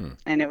 Hmm.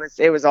 And it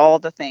was all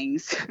the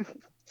things.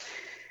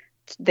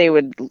 They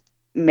would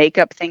make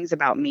up things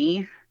about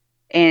me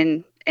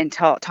and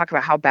talk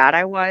about how bad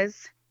I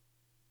was.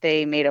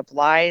 They made up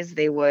lies.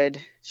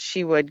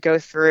 She would go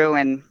through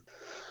and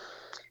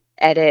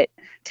edit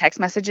text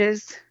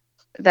messages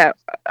that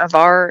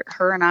her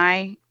and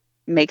I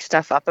make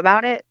stuff up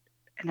about it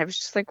And I was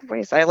just like,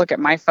 wait. So I look at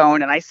my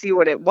phone and I see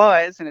what it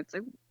was, and it's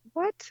like,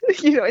 what?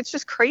 It's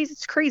just crazy.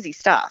 It's crazy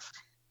stuff.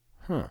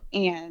 Huh.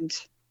 And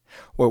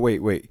Well,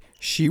 wait.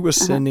 She was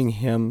uh sending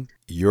him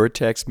your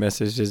text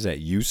messages that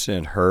you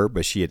sent her,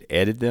 but she had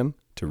edited them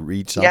to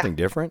read yeah, something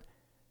different.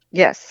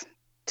 yes,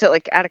 to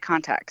like out of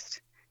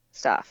context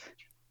stuff.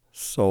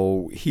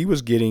 So he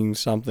was getting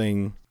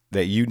something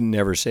that you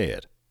never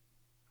said.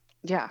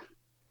 Yeah,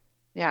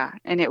 yeah.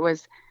 And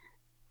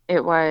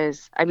it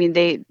was. I mean,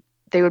 they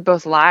would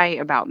both lie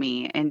about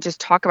me and just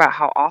talk about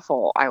how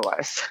awful I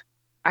was.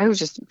 I was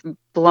just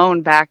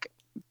blown back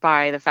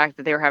by the fact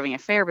that they were having an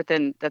affair, but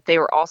then that they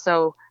were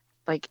also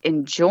like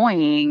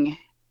enjoying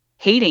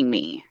hating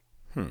me.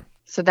 Hmm.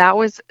 So that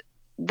was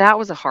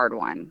a hard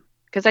one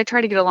because I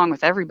try to get along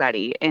with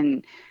everybody,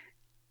 and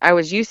I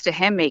was used to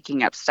him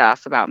making up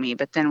stuff about me,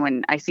 but then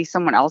when I see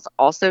someone else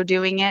also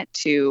doing it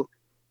to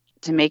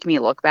make me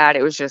look bad,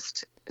 it was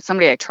just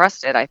somebody I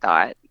trusted, I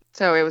thought.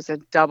 So it was a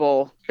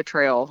double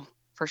betrayal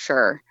for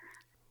sure.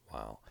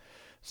 Wow.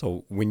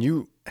 So when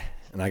you,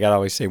 and I got to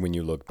always say when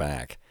you look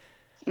back,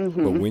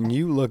 but Hmm. when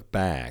you look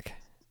back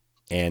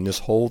and this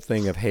whole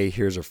thing of, hey,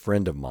 here's a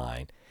friend of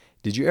mine,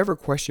 did you ever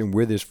question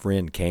where this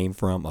friend came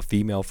from, a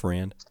female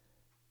friend?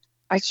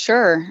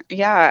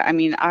 Yeah. I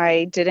mean,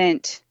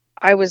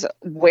 I was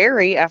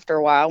wary after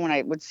a while when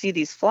I would see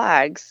these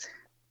flags.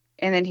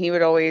 And then he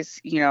would always,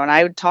 and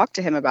I would talk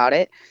to him about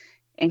it.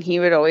 And he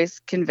would always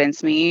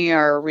convince me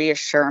or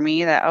reassure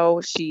me that,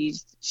 oh,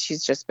 she's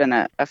just been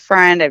a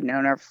friend. I've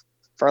known her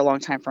for a long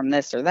time from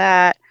this or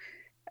that.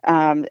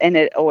 And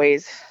it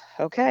always,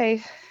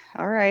 okay,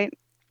 all right.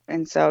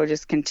 And so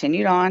just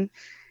continued on.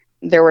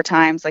 There were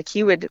times like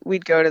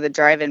we'd go to the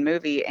drive-in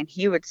movie and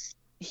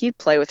he'd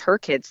play with her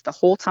kids the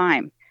whole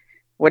time.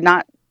 Would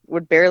not,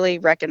 would barely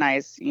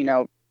recognize,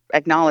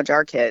 acknowledge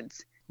our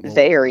kids Well,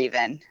 there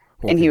even.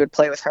 And he okay. would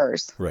play with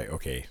hers. Right.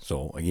 Okay.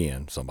 So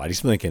again,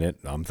 somebody's thinking it.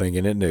 I'm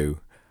thinking it new.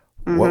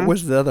 What Hmm.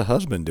 was the other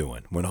husband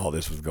doing when all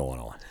this was going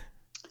on?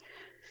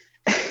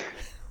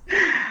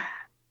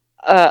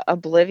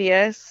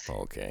 Oblivious,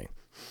 Okay.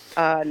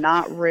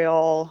 not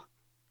real.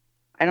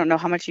 I don't know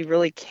how much he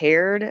really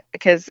cared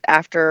because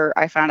after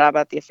I found out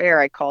about the affair,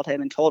 I called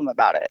him and told him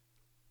about it.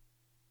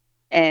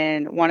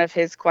 And one of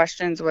his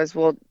questions was,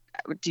 well,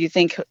 do you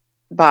think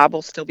Bob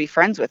will still be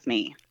friends with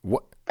me?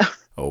 What?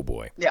 Oh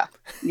boy. Yeah.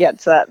 Yeah,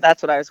 so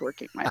that's what I was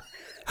working with.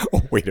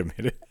 Oh, wait a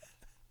minute.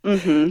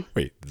 Hmm.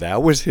 Wait,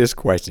 that was his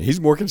question. He's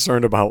more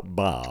concerned about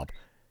Bob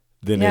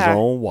than his Yeah.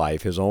 own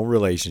wife, his own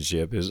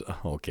relationship. His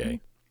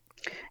okay.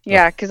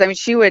 Yeah, because I mean,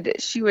 she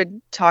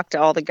would talk to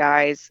all the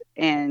guys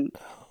and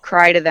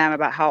cry to them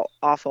about how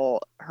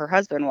awful her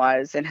husband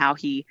was and how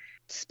he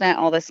spent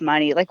all this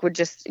money, like would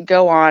just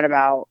go on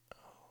about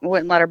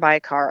wouldn't let her buy a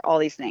car, all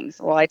these things.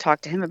 Well, I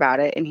talked to him about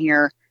it, and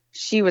here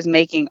she was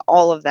making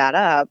all of that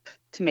up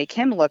to make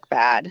him look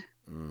bad.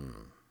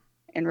 Mm,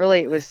 And really,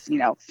 it was,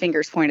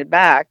 fingers pointed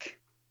back.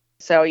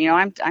 So,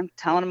 I'm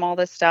telling him all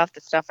this stuff,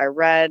 the stuff I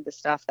read, the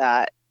stuff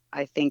that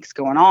I think's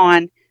going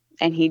on,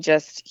 and he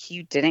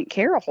didn't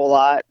care a whole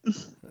lot.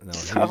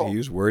 no, he So,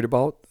 was worried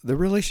about the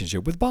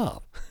relationship with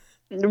Bob.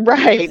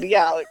 right,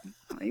 yeah, like,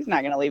 he's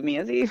not gonna leave me,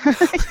 is he?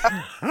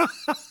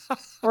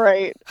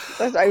 Right.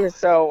 I was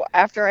so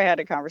after I had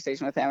a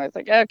conversation with him, I was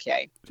like,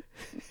 okay,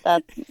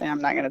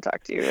 I'm not gonna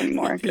talk to you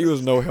anymore He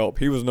was because no help.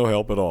 He was no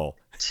help at all.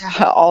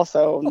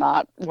 also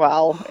not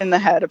well in the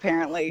head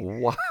apparently.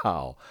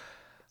 Wow.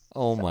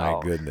 Oh my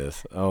So,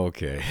 goodness.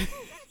 Okay.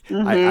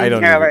 I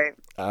don't yeah, even. right.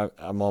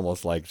 I'm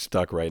almost like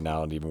stuck right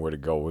now and even where to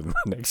go with my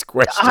next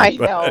question. I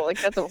know, But like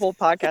that's a whole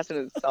podcast in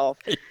itself.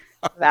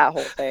 That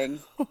whole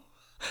thing.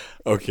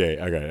 okay,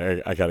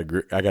 I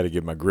gotta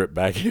get my grip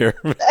back here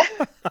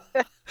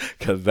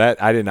because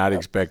that I did not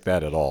Yep. expect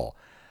that at all.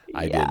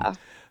 I didn't. Yeah,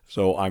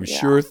 So I'm yeah,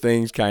 sure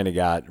things kind of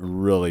got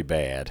really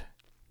bad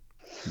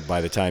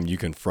by the time you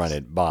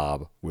confronted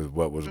Bob with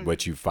what mhm,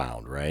 you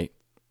found, right?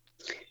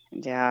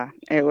 yeah.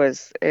 It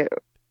was.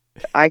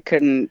 I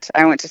couldn't.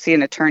 I went to see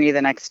an attorney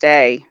the next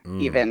day. Mm,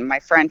 Even my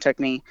friend took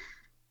me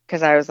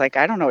because I was like,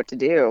 I don't know what to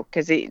do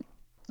because he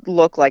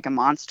looked like a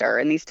monster.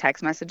 And these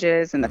text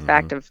messages and the mm-hmm,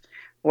 fact of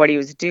what he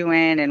was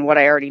doing and what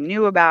I already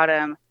knew about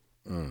him.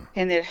 mm,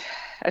 And the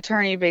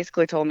attorney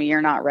basically told me,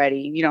 you're not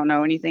ready. You don't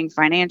know anything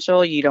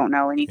financial. You don't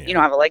know any, you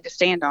don't yeah, have a leg to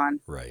stand on.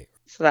 right.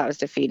 So that was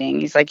defeating.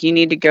 He's like, you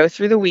need to go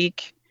through the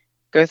week,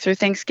 go through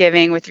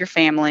Thanksgiving with your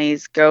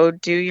families, go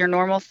do your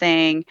normal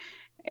thing,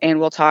 and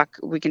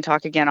we can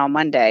talk again on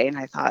Monday. And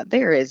I thought,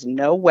 there is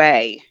no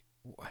way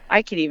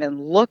I could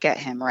even look at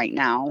him right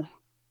now.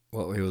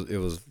 Well, it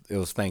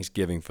was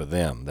Thanksgiving for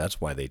them. That's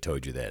why they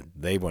told you that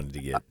they wanted to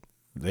get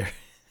there.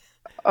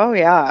 Oh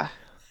yeah.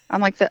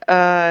 I'm like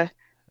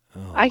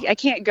Oh, I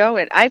can't go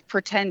it. I've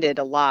pretended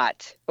a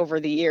lot over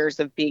the years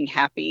of being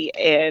happy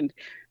and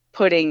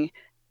putting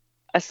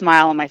a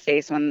smile on my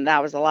face when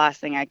that was the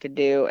last thing I could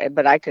do,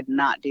 but I could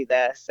not do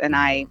this. And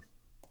mm,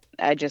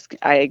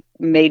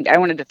 I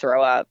wanted to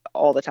throw up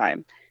all the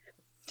time.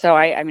 So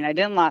I mean, I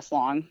didn't last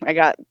long.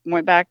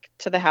 Went back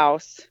to the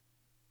house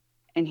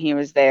and he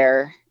was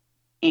there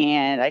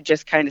and I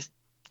just kind of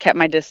kept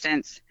my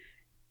distance.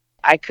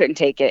 I couldn't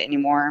take it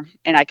anymore.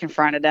 And I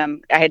confronted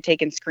him. I had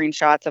taken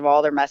screenshots of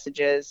all their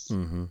messages,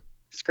 Mm-hmm.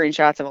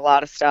 screenshots of a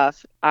lot of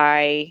stuff.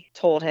 I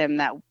told him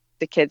that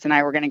the kids and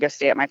I were going to go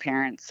stay at my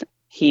parents'.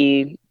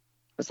 He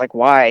was like,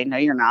 "Why? No,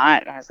 you're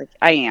not." And I was like,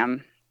 "I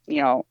am.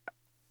 You know,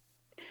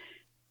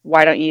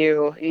 why don't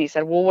you?" And he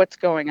said, "Well, what's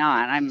going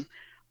on?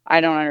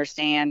 I don't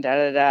understand." Da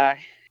da da.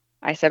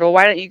 I said, "Well,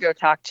 why don't you go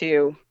talk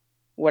to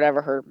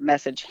whatever her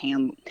message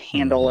handle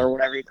Mm-hmm. or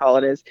whatever you call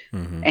it is?"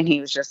 Mm-hmm. And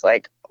he was just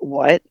like,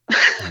 "What?"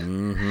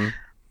 Mm-hmm.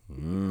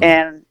 Mm.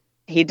 And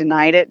he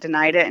denied it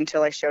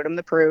until I showed him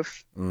the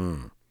proof.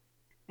 Mm.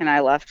 And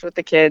I left with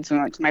the kids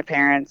and went to my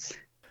parents.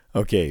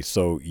 Okay,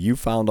 so you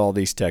found all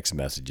these text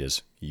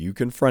messages. You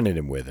confronted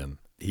him with them.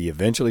 He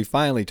eventually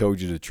finally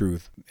told you the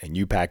truth, and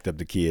you packed up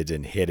the kids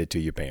and headed to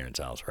your parents'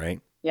 house,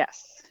 right?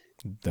 Yes.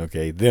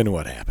 Okay, then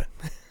what happened?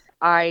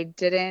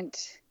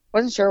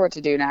 Wasn't sure what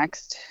to do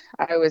next.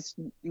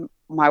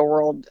 My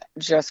world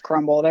just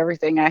crumbled.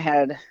 Everything I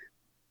had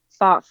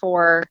fought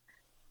for,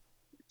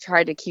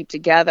 tried to keep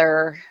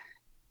together.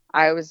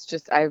 I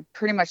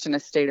pretty much in a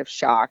state of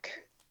shock.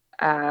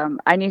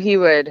 I knew he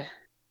would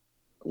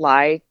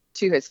lie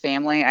to his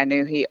family. I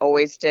knew he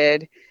always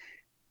did.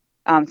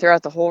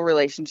 Throughout the whole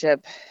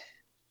relationship,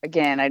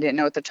 again, I didn't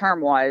know what the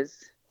term was,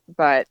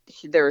 but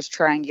there was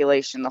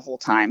triangulation the whole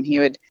time.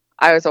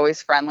 I was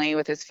always friendly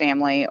with his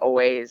family,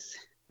 always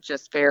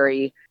just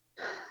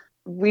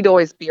we'd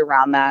always be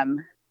around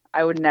them.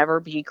 I would never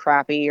be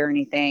crappy or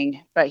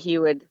anything, but he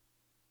would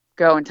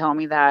go and tell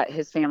me that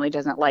his family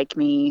doesn't like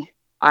me.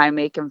 I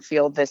make him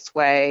feel this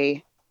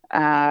way,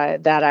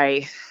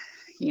 that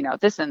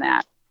this and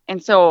that.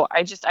 And so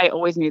I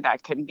always knew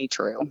that couldn't be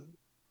true.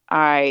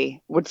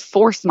 I would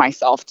force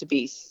myself to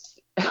be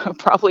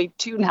probably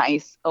too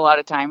nice a lot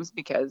of times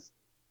because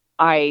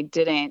I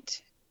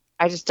didn't,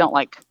 I just don't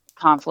like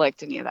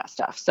conflict, any of that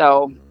stuff.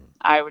 So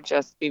I would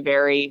just be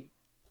very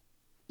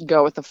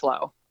go with the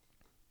flow.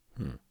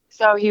 Hmm.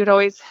 So he would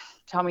always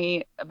tell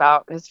me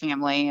about his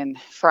family and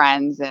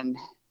friends and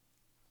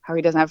how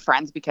he doesn't have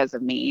friends because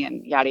of me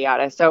and yada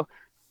yada. So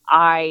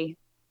I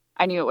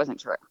I knew it wasn't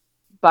true.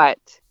 But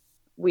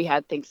we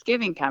had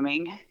Thanksgiving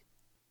coming.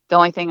 The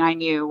only thing I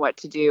knew what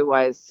to do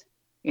was,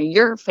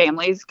 your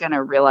family's going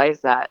to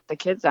realize that the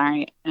kids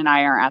and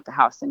I aren't at the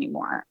house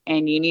anymore.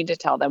 And you need to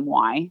tell them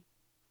why,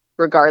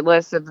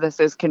 regardless if this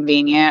is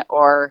convenient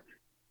or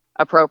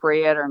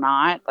appropriate or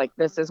not. Like,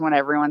 this is when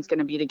everyone's going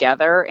to be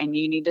together. And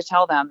you need to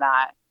tell them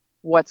that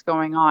what's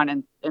going on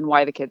and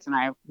why the kids and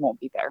I won't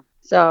be there.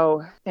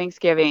 So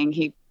Thanksgiving,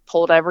 he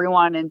pulled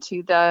everyone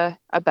into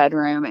a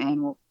bedroom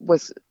and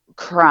was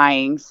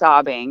crying,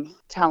 sobbing,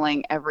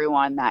 telling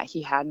everyone that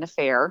he had an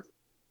affair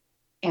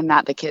and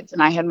that the kids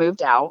and I had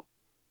moved out.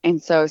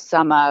 And so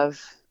some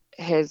of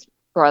his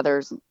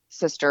brothers,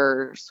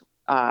 sisters,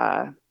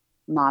 mom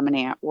and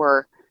aunt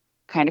were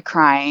kind of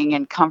crying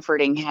and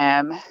comforting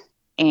him.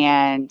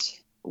 And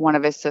one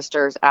of his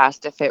sisters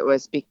asked if it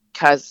was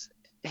because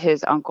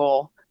his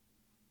uncle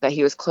that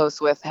he was close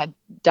with had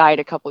died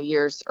a couple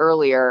years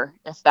earlier,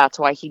 if that's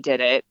why he did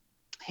it.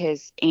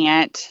 His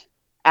aunt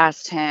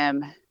asked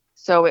him,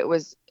 so it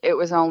was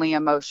only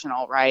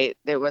emotional, right?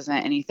 There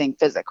wasn't anything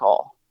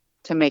physical,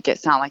 to make it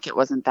sound like it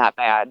wasn't that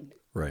bad.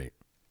 Right.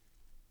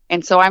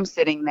 And so I'm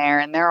sitting there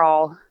and they're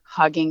all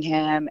hugging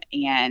him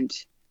and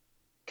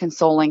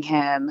consoling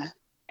him.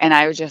 And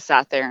I just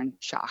sat there in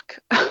shock,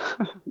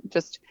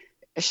 just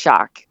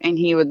shock. And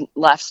he would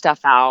left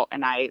stuff out.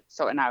 And I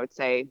would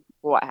say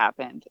what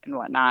happened and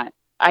whatnot.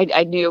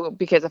 I knew,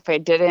 because if I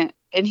didn't,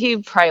 and he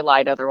probably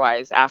lied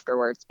otherwise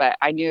afterwards, but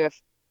I knew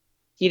if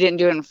he didn't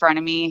do it in front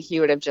of me, he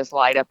would have just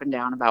lied up and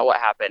down about what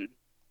happened.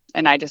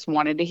 And I just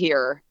wanted to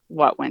hear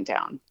what went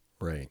down.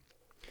 Right.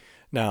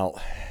 Now,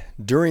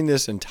 during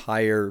this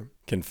entire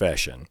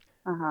confession,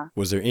 Uh-huh.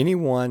 was there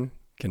anyone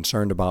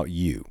concerned about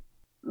you?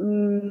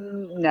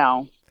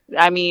 No.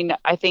 I mean,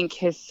 I think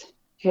his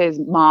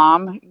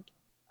mom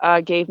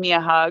gave me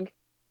a hug.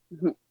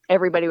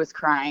 Everybody was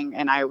crying,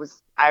 and I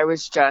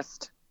was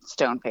just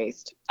stone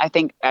faced. I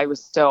think I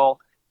was still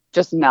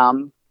just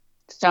numb,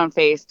 stone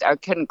faced. I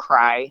couldn't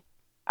cry.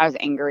 I was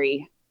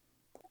angry.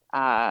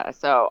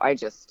 So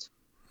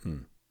Hmm.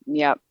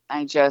 yep,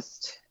 I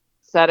just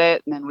said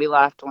it, and then we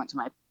left, went to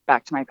my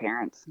back to my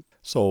parents.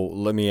 So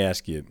let me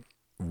ask you,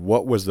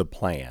 what was the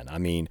plan? I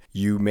mean,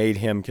 you made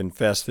him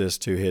confess this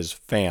to his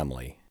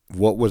family.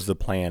 What was the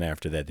plan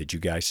after that? Did you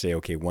guys say,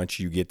 okay, once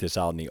you get this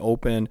out in the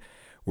open,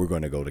 we're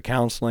going to go to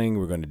counseling,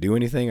 we're going to do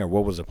anything, or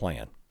what was the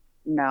plan?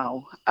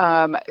 No.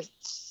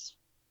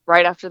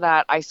 Right after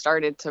that, I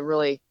started to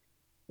really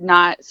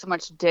not so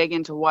much dig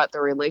into what the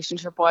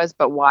relationship was,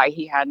 but why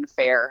he had an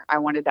affair. I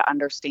wanted to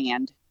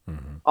understand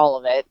Mm-hmm. all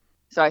of it.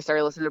 So I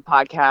started listening to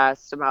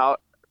podcasts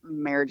about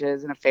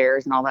marriages and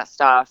affairs and all that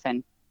stuff,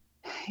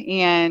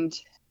 and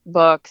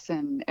books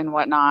and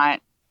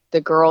whatnot.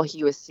 The girl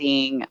he was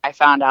seeing, I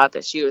found out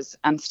that she was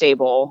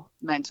unstable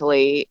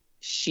mentally.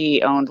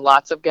 She owned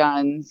lots of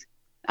guns.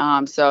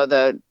 So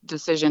the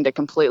decision to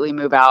completely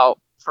move out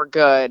for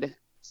good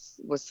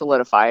was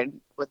solidified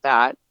with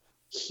that.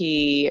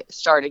 he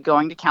started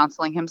going to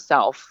counseling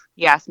himself.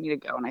 He asked me to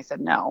go, and I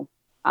said, no,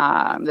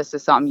 this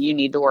is something you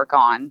need to work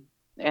on,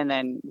 and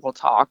then we'll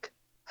talk.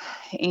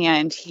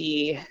 And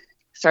he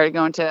started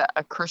going to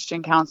a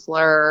Christian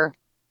counselor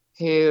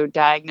who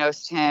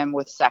diagnosed him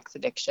with sex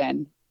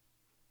addiction.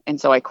 And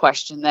so I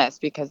questioned this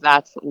because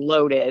that's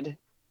loaded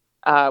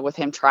with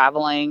him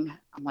traveling.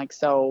 I'm like,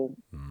 so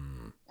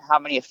Mm, how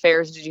many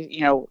affairs did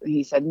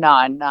he said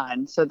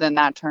none. So then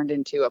that turned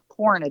into a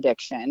porn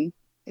addiction.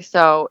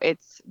 So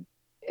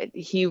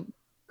he,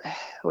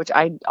 which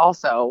I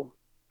also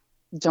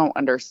don't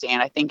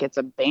understand. I think it's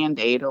a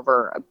band-aid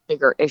over a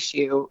bigger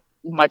issue,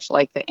 much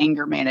like the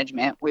anger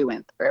management we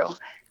went through.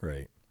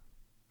 right.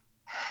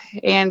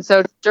 And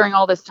so during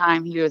all this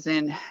time, he was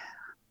in,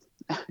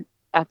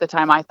 at the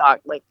time, I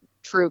thought like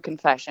true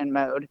confession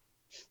mode.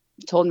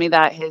 He told me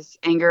that his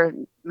anger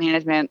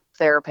management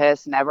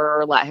therapist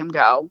never let him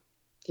go.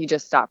 He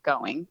just stopped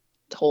going.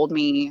 Told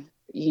me,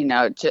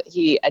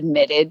 he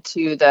admitted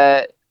to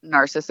the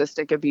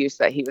narcissistic abuse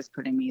that he was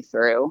putting me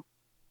through,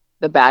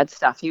 the bad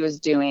stuff he was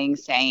doing,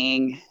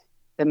 saying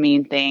the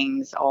mean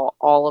things,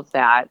 all of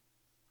that,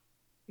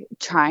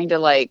 trying to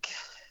like,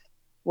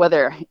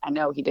 whether I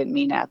know he didn't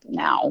mean that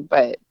now,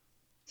 but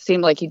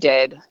seemed like he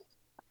did.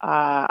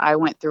 I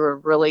went through a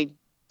really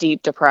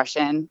deep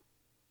depression,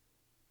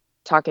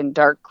 talking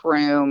dark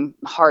room,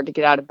 hard to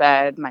get out of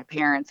bed. My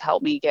parents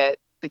helped me get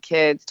the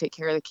kids, take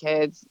care of the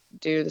kids,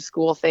 do the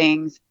school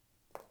things.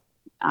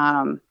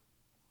 Um,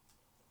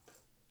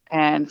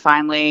 and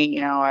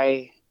finally,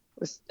 I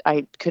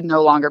could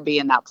no longer be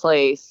in that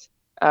place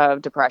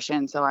of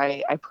depression. So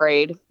I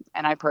prayed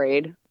and I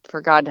prayed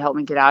for God to help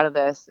me get out of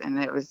this. And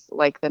it was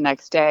like the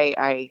next day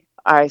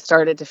I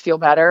started to feel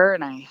better,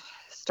 and I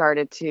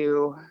started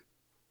to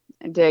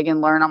dig and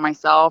learn on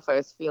myself. I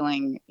was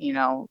feeling,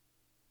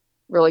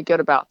 really good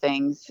about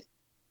things,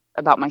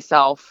 about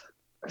myself.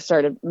 I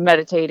started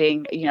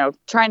meditating,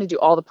 trying to do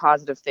all the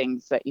positive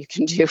things that you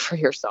can do for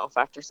yourself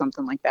after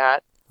something like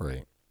that.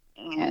 Right.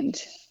 And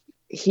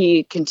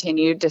he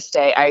continued to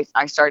stay.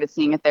 I started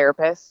seeing a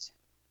therapist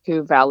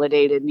who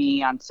validated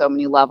me on so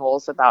many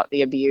levels about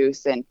the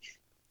abuse and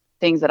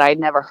things that I'd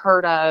never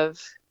heard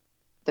of,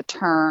 the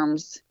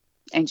terms.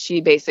 And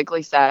she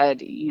basically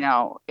said,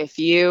 if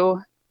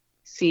you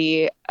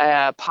see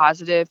a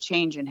positive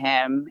change in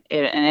him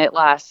and it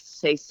lasts,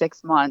 say,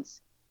 6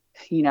 months,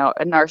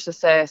 a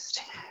narcissist,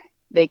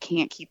 they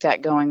can't keep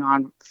that going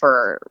on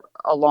for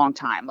a long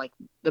time. Like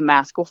the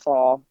mask will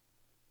fall.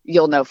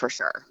 You'll know for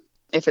sure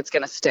if it's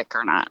going to stick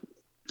or not.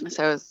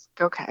 So I was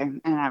okay.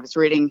 And I was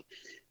reading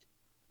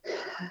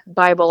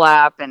Bible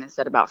app, and it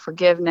said about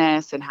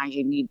forgiveness and how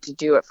you need to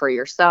do it for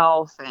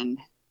yourself and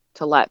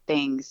to let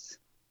things,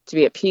 to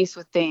be at peace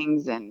with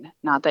things, and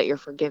not that you're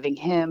forgiving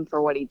him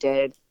for what he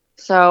did.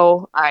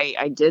 So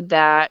I did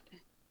that.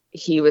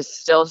 He was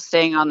still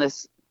staying on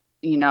this,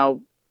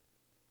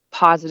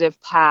 positive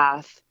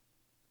path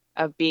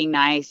of being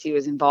nice. He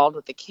was involved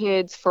with the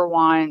kids for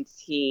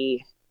once.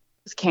 He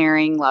was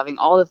caring, loving,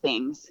 all the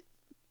things,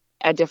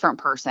 a different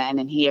person.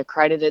 And he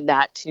accredited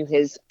that to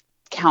his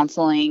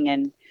counseling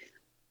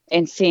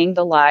and seeing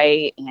the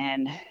light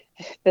and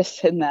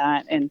this and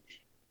that. And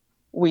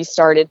we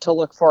started to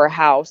look for a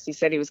house. He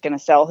said he was going to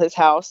sell his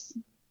house,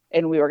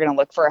 and we were going to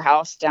look for a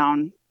house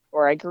down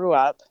where I grew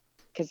up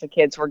because the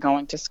kids were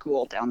going to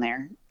school down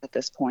there at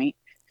this point.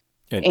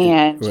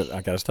 And Well,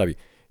 I got to stop you.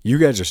 You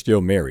guys are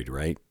still married,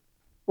 right?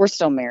 we're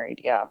still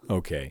married. Yeah.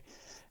 Okay.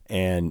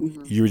 And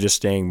Hmm. you were just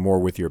staying more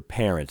with your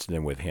parents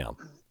than with him.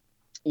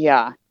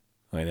 Yeah.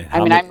 Right? And I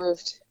how mean, I many?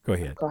 moved, Go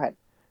ahead. go ahead.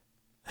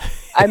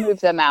 I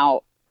moved them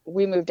out.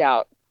 We moved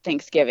out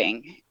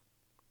Thanksgiving.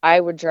 I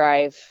would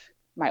drive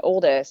my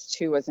oldest,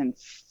 who was in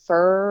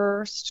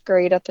first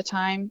grade at the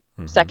time,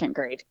 Hmm. second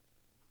grade.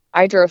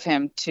 I drove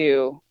him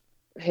to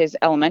his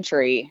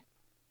elementary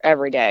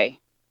every day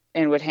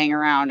and would hang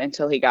around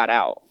until he got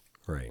out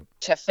Right.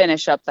 to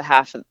finish up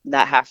half of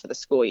the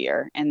school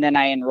year. And then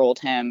I enrolled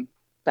him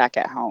back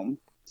at home.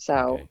 So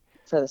Okay.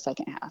 for the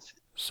second half.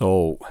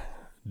 So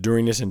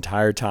during this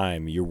entire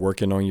time, you're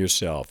working on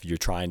yourself. You're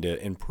trying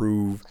to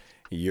improve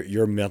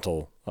your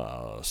mental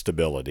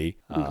stability.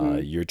 Hmm.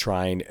 You're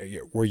trying.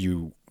 Were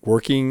you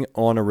working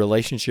on a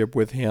relationship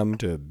with him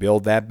to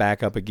build that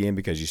back up again?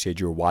 Because you said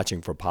you were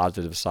watching for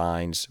positive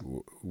signs.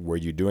 Were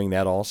you doing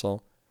that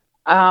also?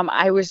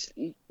 I was,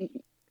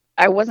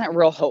 I wasn't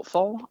real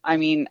hopeful. I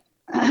mean,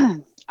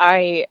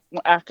 I,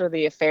 after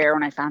the affair,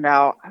 when I found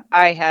out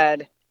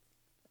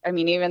I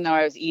mean, even though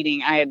I was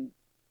eating, I had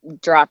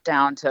dropped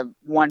down to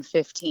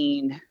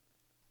 115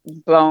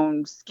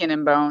 bone, skin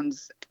and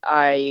bones.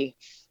 I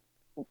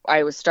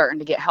was starting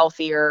to get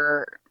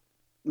healthier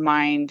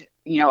mind.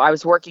 I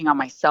was working on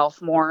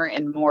myself more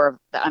and more of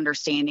the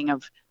understanding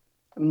of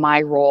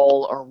my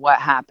role or what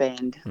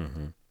happened.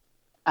 Hmm.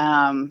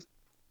 Um,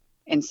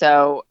 and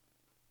so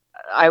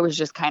I was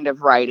just kind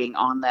of writing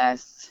on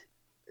this.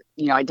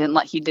 I didn't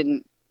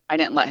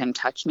let him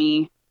touch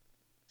me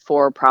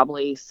for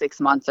probably 6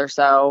 months or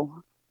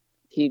so.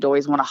 He'd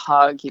always want a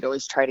hug. He'd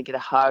always try to get a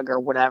hug or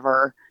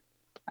whatever.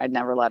 I'd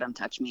never let him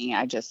touch me.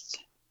 I just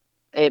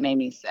it made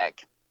me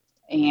sick.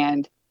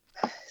 And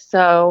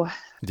so,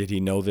 Did he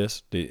know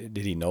this? Did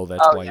he know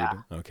that's oh why you're yeah,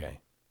 doing? Okay.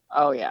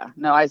 oh yeah.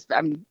 No,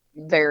 I'm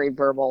very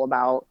verbal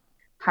about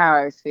how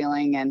I was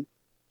feeling, and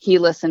he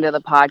listened to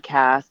the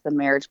podcast, the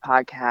marriage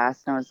podcast,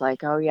 and was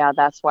like, "Oh yeah,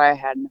 that's why I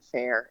had an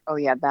affair. Oh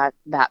yeah,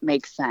 that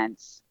makes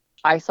sense."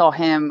 I saw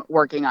him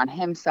working on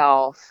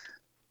himself,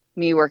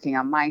 me working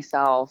on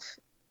myself.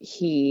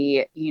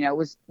 He,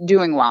 was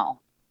doing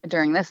well.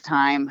 During this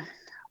time,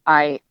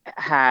 I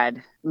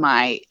had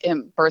my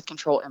birth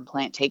control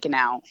implant taken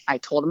out. I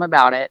told him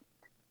about it.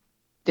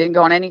 Didn't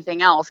go on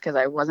anything else because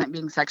I wasn't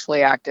being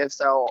sexually active.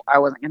 So I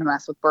wasn't going to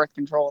mess with birth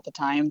control at the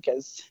time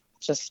because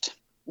it just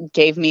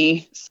gave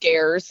me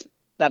scares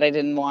that I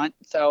didn't want.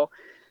 So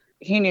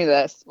he knew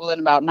this. Well, then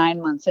about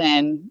 9 months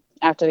in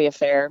after the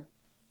affair,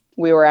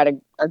 we were at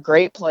a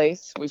great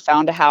place. We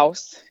found a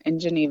house in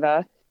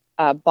Geneva,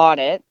 bought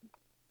it.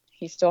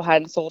 He still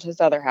hadn't sold his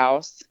other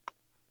house.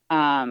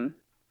 Um,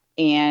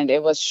 and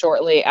it was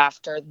shortly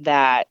after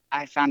that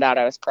I found out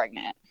I was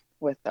pregnant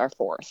with our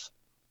fourth.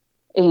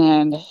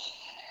 And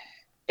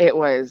it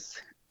was,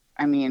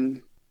 I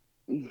mean,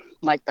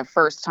 like the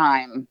first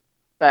time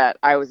that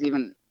I was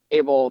even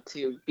able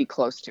to be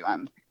close to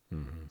him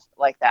Hmm.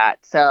 like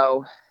that.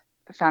 So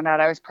I found out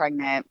I was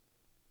pregnant.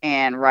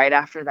 And right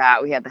after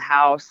that, we had the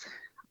house.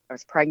 I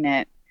was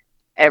pregnant.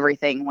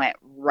 Everything went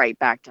right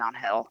back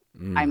downhill.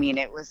 I Mm. mean,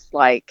 it was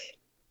like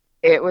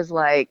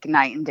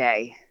night and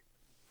day.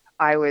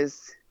 I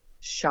was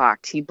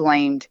shocked. He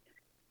blamed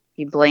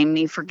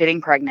me for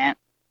getting pregnant.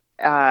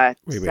 Wait,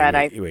 wait, Said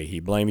I wait, wait. He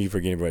blamed you for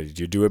getting ready. Did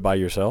you do it by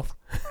yourself?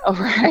 oh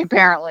right,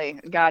 apparently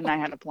God and I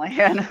had a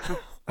plan.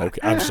 Okay,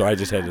 I'm sorry. I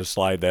just had to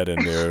slide that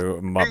in there.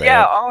 My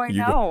Yeah, bad. oh I You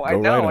know, I go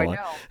right know, I on.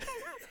 know.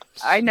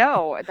 I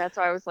know. That's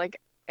why I was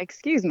like,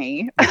 excuse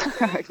me.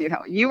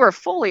 You were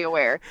fully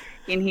aware.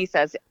 And he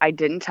says, I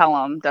didn't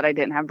tell him that I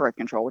didn't have birth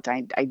control, which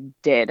I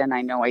did, and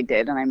I know I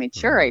did, and I made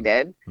sure I Hmm.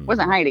 did.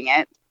 Wasn't Hmm. hiding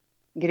it.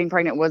 Getting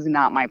pregnant was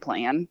not my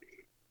plan.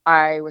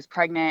 I was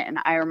pregnant, and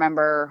I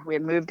remember we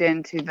had moved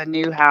into the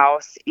new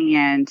house,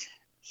 and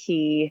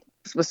he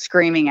was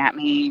screaming at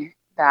me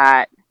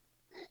that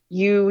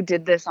you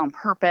did this on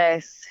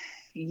purpose.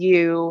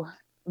 You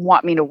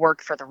want me to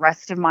work for the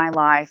rest of my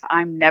life.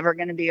 I'm never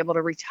going to be able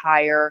to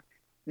retire.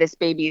 This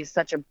baby is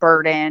such a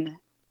burden.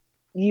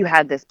 You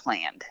had this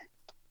planned.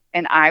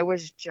 And I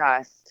was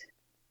just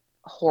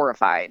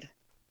horrified.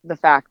 The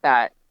fact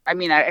that, I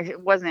mean, I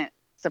wasn't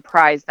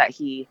surprised that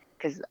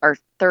because our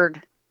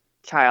third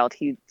child,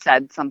 he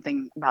said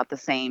something about the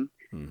same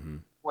Hmm.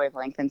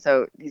 wavelength. And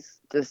so he's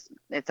just,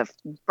 it's a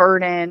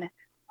burden.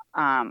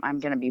 I'm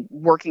going to be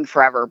working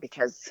forever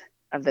because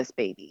of this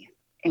baby.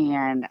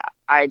 And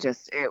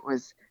it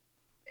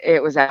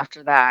was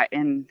after that.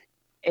 And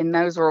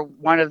those were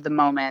one of the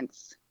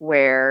moments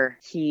where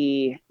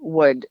he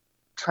would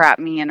trap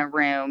me in a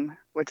room,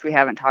 which we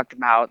haven't talked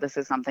about. This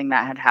is something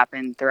that had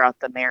happened throughout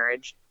the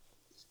marriage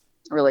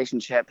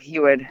relationship. He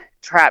would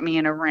trap me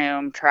in a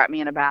room, trap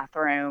me in a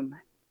bathroom,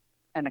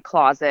 in a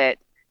closet,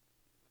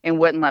 and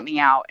wouldn't let me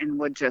out and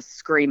would just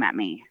scream at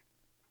me,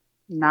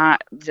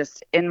 not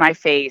just in my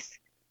face,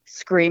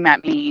 scream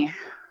at me,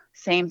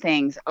 same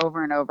things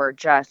over and over,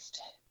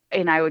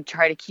 and I would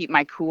try to keep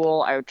my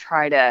cool. I would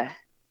try to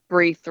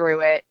breathe through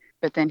it,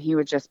 but then he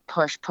would just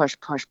push, push,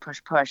 push,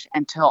 push, push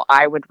until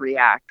I would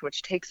react,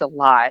 which takes a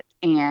lot.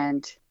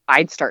 And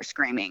I'd start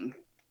screaming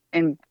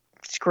and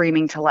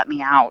screaming to let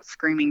me out,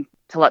 screaming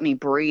to let me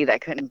breathe. I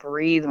couldn't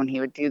breathe when he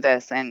would do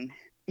this. And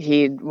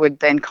he would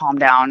then calm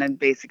down and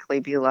basically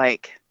be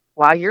like,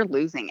 wow, you're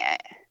losing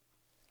it.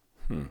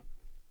 Hmm.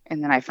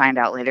 And then I find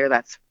out later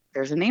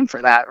there's a name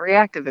for that,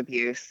 reactive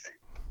abuse.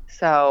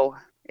 So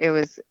it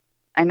was,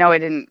 I know I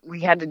didn't, we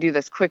had to do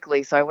this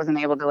quickly, so I wasn't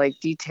able to like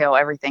detail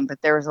everything,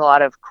 but there was a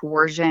lot of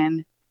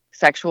coercion,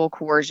 sexual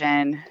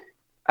coercion,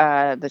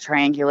 the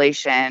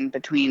triangulation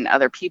between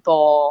other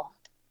people.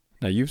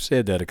 Now you've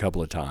said that a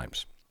couple of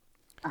times.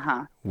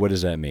 Uh-huh. What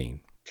does that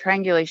mean?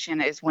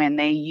 Triangulation is when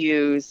they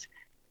use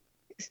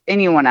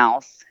anyone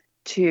else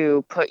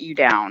to put you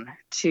down,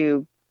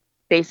 to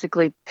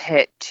basically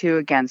pit two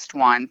against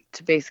one,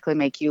 to basically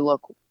make you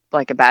look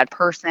like a bad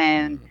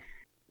person. Hmm.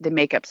 They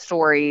make up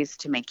stories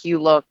to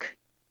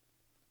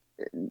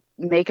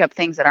make up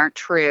things that aren't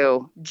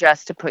true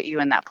just to put you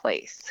in that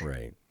place.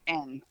 Right.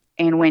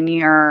 And when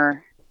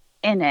you're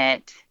in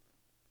it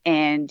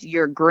and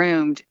you're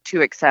groomed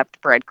to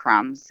accept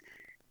breadcrumbs,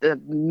 the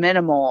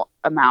minimal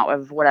amount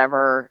of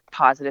whatever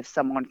positive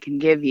someone can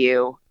give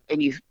you,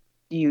 and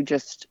you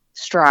just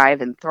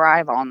strive and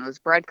thrive on those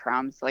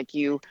breadcrumbs, like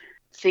you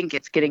think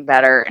it's getting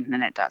better and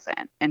then it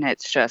doesn't. And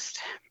it's just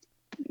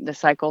the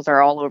cycles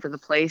are all over the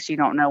place. You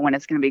don't know when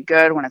it's going to be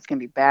good, when it's going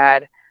to be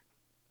bad.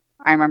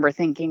 I remember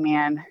thinking,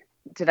 man,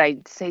 did I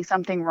say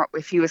something wrong?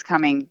 If he was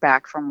coming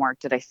back from work,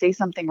 did I say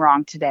something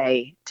wrong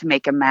today to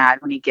make him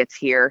mad when he gets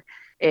here?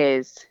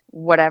 Is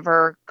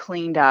whatever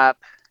cleaned up?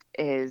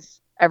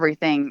 Is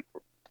everything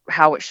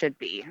how it should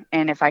be?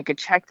 And if I could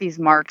check these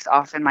marks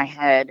off in my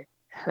head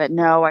that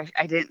no, I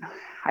didn't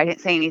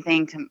say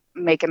anything to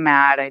make him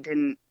mad. I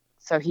didn't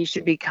So he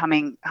should be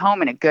coming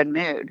home in a good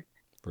mood.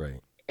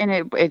 Right. And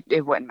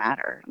it wouldn't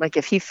matter. Like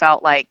if he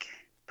felt like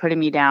putting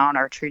me down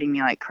or treating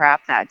me like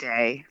crap that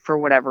day for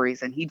whatever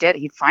reason, he'd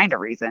find a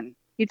reason.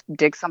 He'd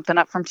dig something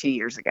up from 2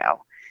 years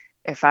ago.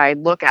 If I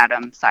look at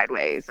him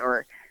sideways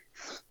or,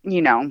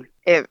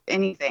 if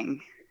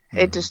anything,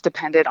 it Mm-hmm. just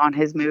depended on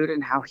his mood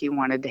and how he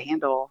wanted to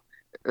handle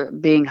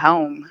being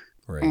home.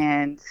 Right.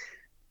 And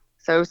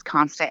so it was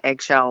constant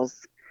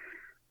eggshells.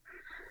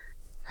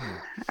 Hmm.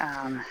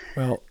 Um,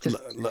 Well, just,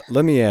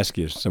 let me ask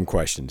you some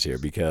questions here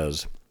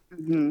because,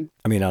 hmm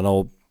I mean, I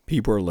know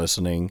people are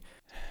listening,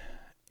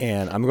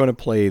 and I'm going to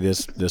play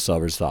this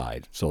other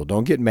side. So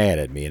don't get mad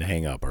at me and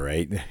hang up, all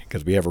right?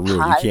 Because we have a rule.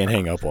 You I, can't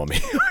hang up on me.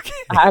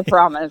 I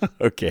promise.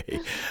 Okay.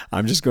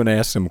 I'm just going to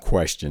ask some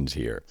questions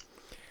here.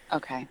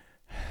 Okay.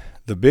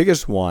 The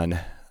biggest one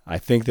I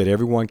think that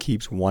everyone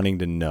keeps wanting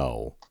to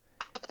know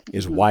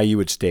is hmm why you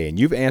would stay. And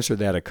you've answered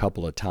that a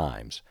couple of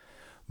times.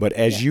 But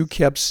as you Yes.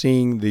 kept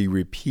seeing the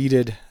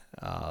repeated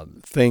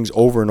things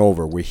over and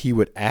over where he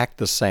would act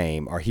the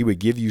same or he would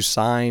give you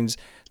signs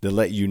that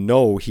let you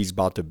know he's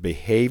about to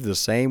behave the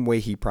same way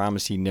he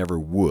promised he never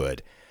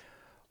would,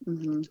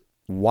 hmm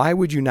why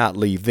would you not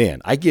leave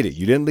then? I get it.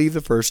 You didn't leave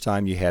the first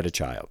time you had a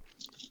child.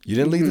 You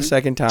didn't leave the hmm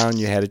second time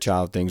you had a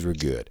child. Things were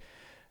good.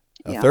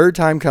 A Yeah. third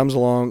time comes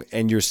along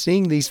and you're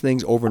seeing these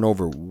things over and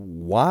over.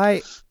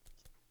 Why?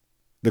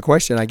 The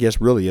question, I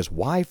guess, really is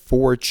why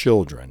 4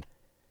 children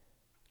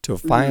to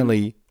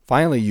hmm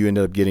finally you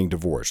ended up getting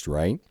divorced,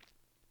 right?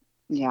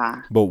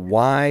 Yeah. But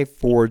why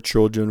 4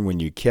 children when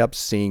you kept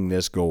seeing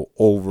this go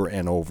over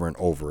and over and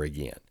over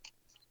again?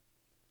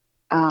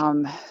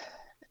 Um,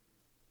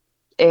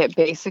 it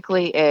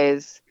basically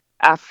is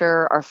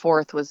after our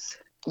fourth was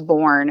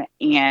born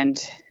and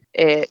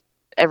it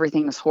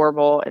everything was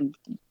horrible and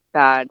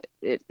bad.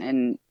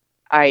 And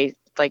I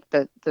like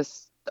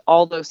this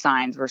all those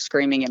signs were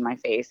screaming in my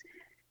face.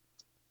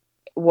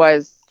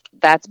 Was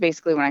That's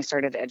basically when I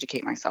started to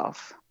educate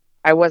myself.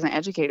 I wasn't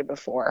educated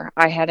before.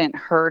 I hadn't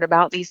heard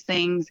about these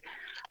things.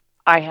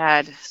 I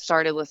had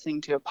started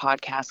listening to a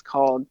podcast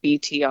called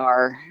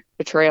BTR,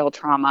 Betrayal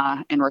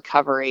Trauma and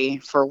Recovery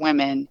for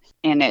Women,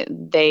 and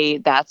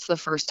that's the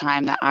first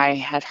time that I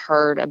had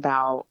heard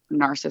about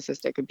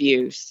narcissistic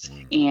abuse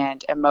Mm-hmm.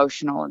 and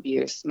emotional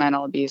abuse,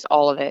 mental abuse,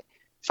 all of it,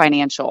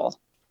 financial.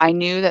 I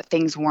knew that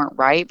things weren't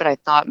right, but I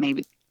thought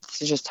maybe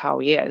this is just how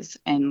he is.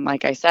 And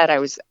like I said, I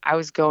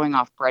was going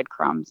off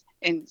breadcrumbs.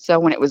 And so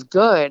when it was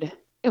good,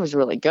 it was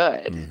really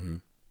good. Mm-hmm.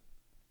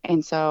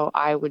 And so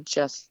I would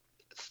just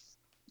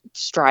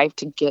strive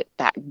to get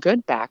that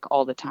good back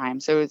all the time.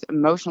 So it was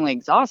emotionally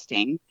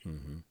exhausting.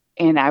 Mm-hmm.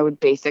 And I would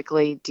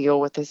basically deal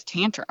with his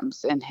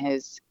tantrums and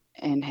his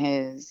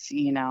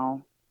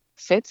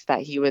fits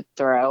that he would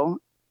throw,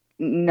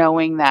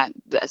 knowing that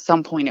at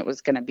some point it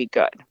was going to be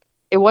good.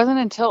 It wasn't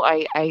until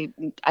I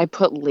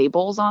put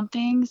labels on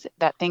things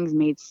that things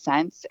made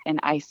sense and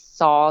I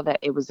saw that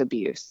it was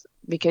abuse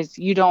because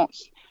you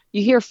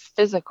hear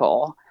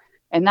physical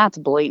and that's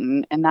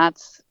blatant and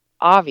that's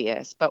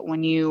obvious, but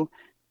when you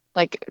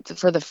like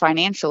for the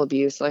financial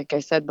abuse, like I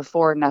said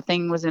before,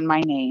 nothing was in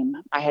my name.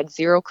 I had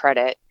zero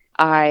credit.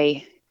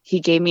 I He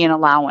gave me an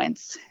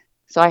allowance.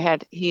 So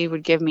he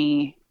would give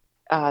me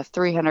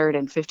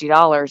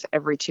 $350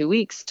 every 2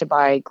 weeks to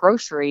buy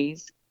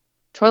groceries,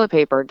 toilet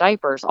paper,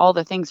 diapers, all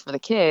the things for the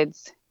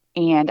kids.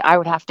 And I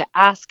would have to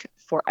ask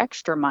for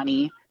extra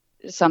money.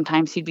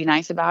 Sometimes he'd be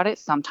nice about it.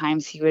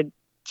 Sometimes he would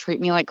treat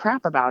me like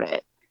crap about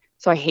it.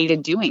 So I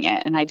hated doing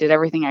it. And I did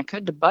everything I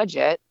could to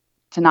budget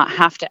to not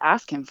have to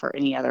ask him for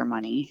any other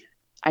money.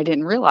 I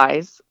didn't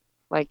realize,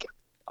 like,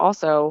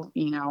 also,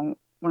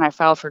 when I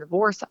filed for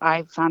divorce,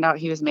 I found out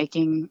he was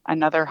making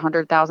another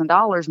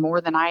 $100,000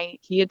 more than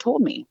he had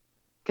told me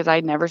because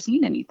I'd never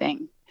seen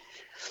anything.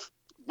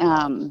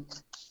 Wow. Um,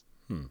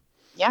 Hmm.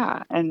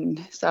 yeah,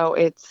 and so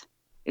it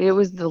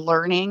was the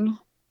learning.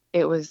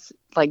 It was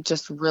like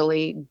just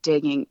really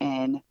digging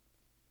in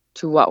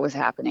to what was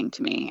happening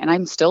to me, and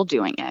I'm still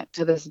doing it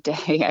to this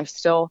day. I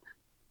still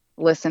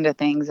listen to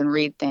things and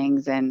read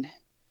things and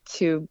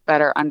to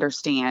better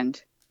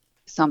understand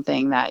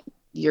something that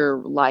your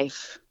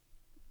life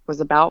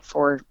was about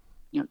for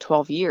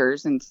 12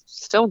 years and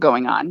still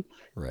going on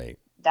Right.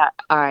 that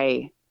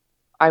I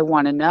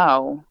want to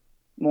know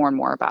more and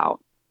more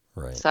about.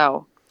 Right.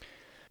 So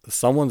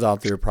Someone's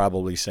out there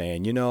probably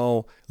saying,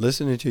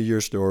 listening to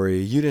your story,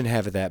 you didn't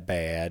have it that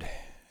bad.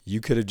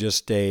 You could have just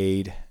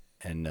stayed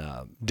and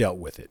dealt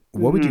with it.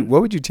 mhm.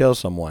 What would you tell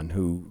someone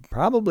who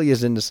probably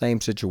is in the same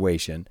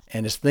situation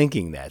and is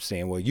thinking that,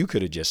 saying, well, you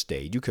could have just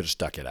stayed, you could have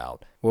stuck it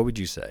out? What would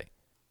you say?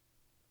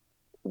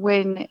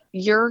 When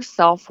your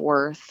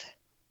self-worth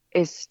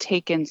is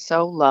taken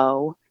so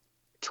low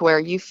to where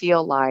you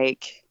feel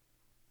like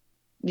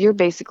you're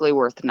basically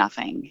worth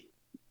nothing.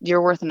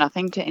 You're worth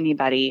nothing to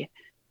anybody.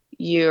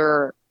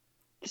 You're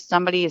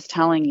Somebody is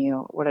telling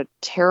you what a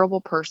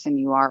terrible person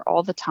you are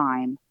all the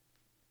time,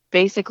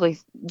 basically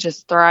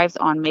just thrives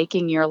on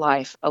making your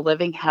life a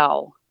living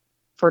hell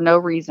for no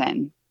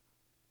reason.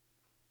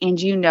 And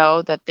you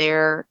know that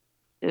there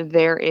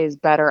is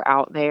better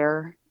out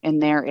there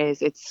And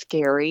it's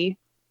scary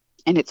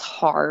and it's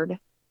hard,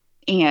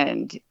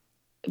 and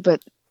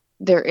but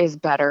there is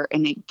better,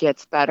 and it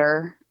gets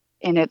better,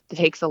 and it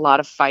takes a lot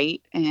of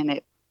fight, and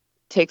it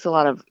takes a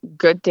lot of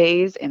good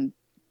days and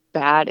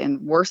bad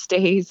and worse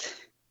days,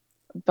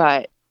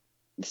 but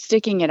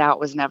sticking it out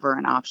was never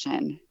an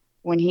option.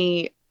 When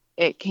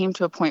it came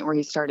to a point where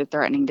he started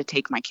threatening to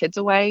take my kids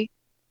away,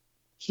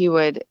 he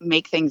would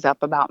make things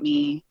up about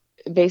me,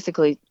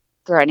 basically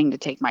threatening to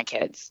take my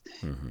kids.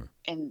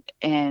 Mm-hmm.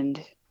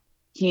 And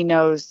he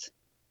knows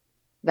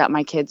that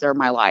my kids are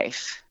my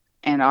life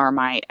and are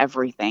my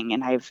everything,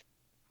 and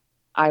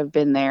I've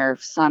been there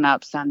sun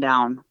up,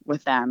 sundown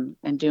with them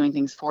and doing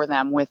things for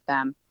them, with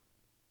them.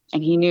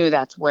 And he knew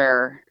that's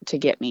where to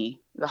get me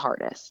the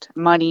hardest.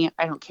 Money,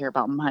 I don't care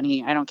about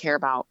money. I don't care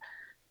about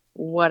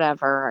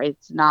whatever.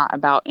 It's not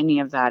about any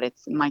of that.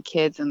 It's my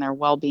kids and their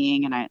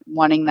well-being, and I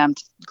wanting them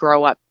to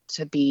grow up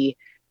to be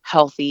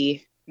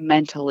healthy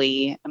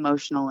mentally,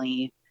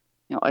 emotionally,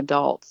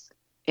 adults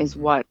is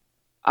what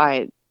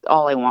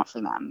all I want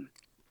for them.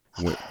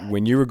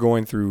 When you were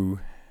going through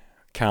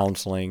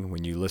counseling,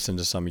 when you listened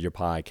to some of your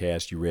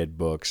podcasts, you read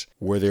books,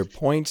 were there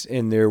points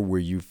in there where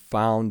you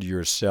found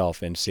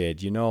yourself and said,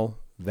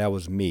 that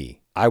was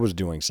me. I was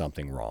doing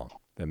something wrong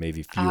that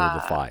maybe fueled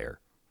the fire?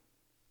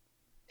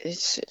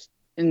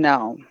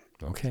 No.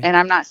 Okay. And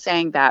I'm not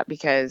saying that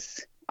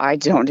because I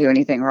don't do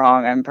anything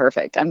wrong. I'm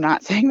perfect. I'm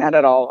not saying that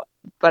at all.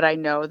 But I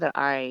know that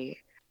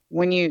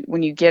when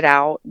you get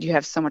out, you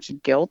have so much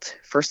guilt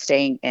for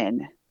staying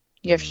in.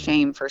 You have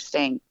shame for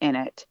staying in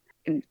it.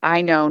 And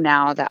I know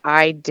now that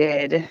I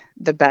did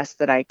the best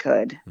that I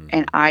could,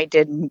 and I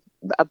did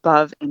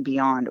above and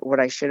beyond what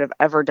I should have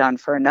ever done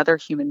for another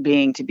human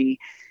being to be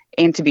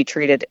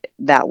treated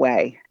that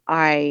way.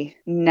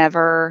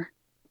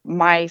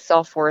 My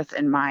self-worth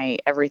and my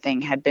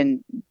everything had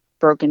been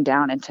broken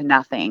down into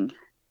nothing,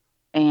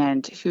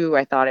 and who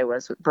I thought I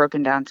was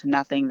broken down to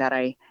nothing, that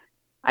I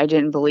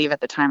didn't believe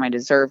at the time I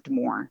deserved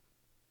more.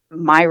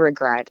 My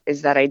regret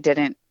is that I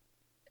didn't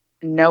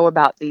know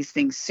about these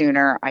things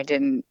sooner. I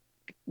didn't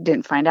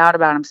find out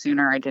about them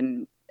sooner. I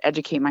didn't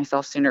educate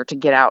myself sooner to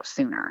get out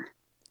sooner.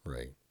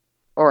 Right.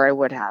 Or I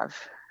would have.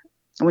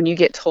 When you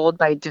get told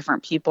by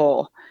different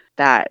people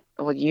that,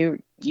 well, you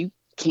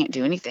can't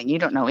do anything. You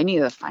don't know any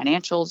of the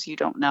financials. You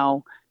don't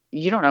know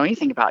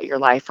anything about your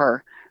life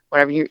or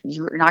whatever.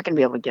 You're not going to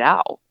be able to get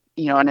out.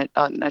 And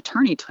an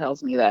attorney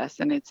tells me this,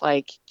 and it's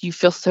like, you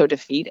feel so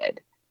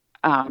defeated.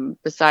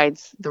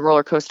 Besides the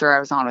roller coaster I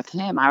was on with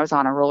him, I was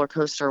on a roller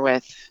coaster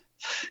with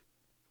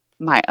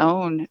my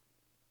own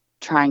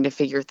trying to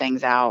figure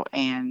things out,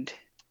 and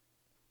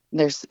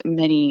there's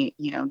many,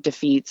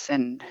 defeats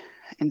and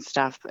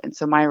stuff. And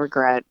so my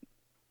regret,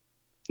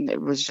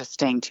 it was just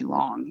staying too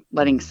long,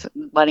 letting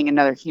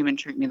another human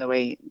treat me the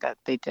way that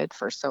they did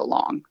for so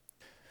long.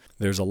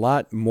 There's a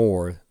lot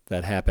more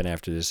that happened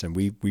after this, and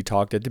we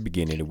talked at the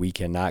beginning, and we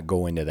cannot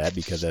go into that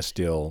because that's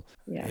still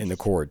in the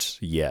courts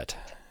yet,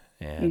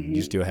 and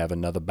you still have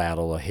another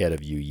battle ahead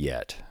of you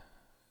yet.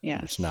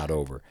 Yes. It's not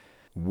over.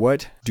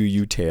 What do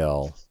you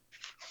tell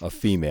a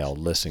female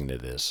listening to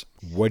this?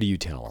 What do you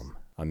tell them?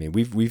 I mean,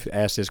 we've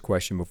asked this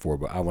question before,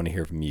 but I want to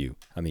hear from you.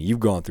 I mean, you've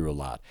gone through a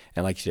lot.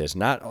 And like you said, it's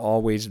not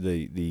always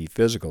the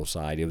physical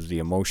side. It was the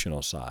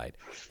emotional side,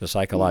 the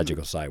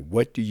psychological side.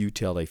 What do you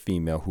tell a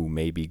female who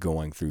may be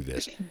going through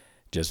this?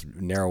 Just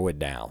narrow it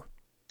down.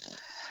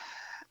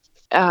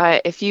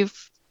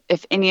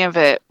 If any of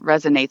it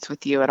resonates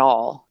with you at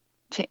all,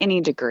 to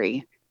any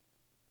degree,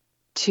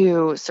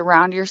 to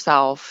surround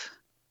yourself,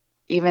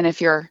 even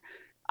if you're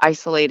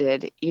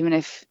isolated, even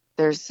if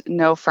there's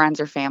no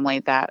friends or family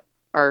that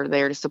are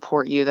there to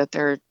support you, that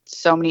there are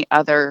so many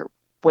other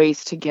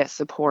ways to get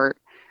support.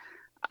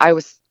 I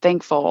was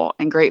thankful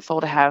and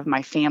grateful to have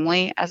my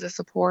family as a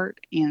support,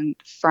 and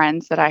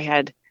friends that I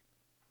had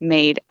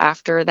made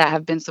after that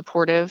have been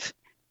supportive.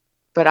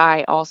 But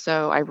I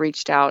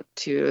reached out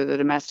to the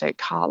domestic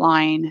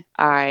hotline.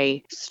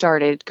 I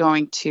started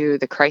going to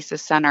the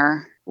crisis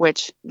center,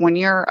 which, when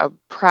you're a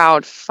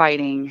proud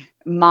fighting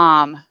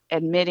mom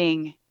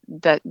admitting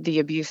that the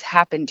abuse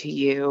happened to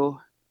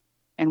you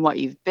and what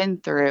you've been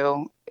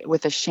through,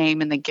 with the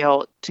shame and the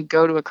guilt, to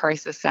go to a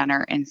crisis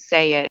center and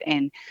say it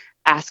and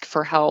ask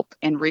for help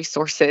and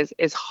resources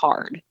is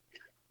hard.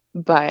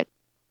 But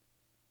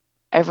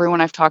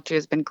everyone I've talked to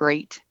has been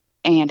great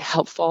and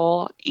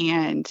helpful,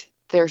 and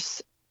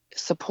there's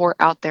support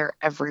out there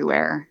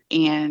everywhere,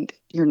 and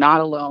you're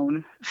not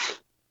alone.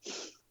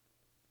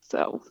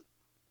 So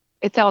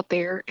it's out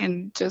there,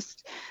 and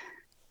just,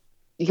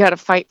 you got to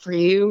fight for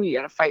you. You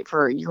got to fight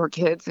for your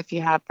kids if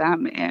you have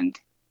them, and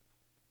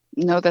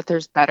know that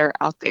there's better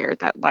out there,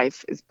 that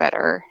life is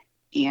better,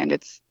 and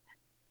it's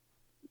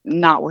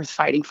not worth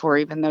fighting for,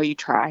 even though you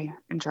try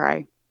and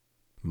try.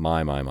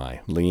 My.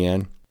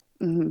 Leanne,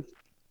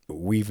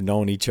 we've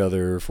known each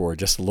other for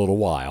just a little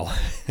while,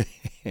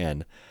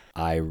 and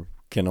I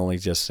can only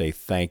just say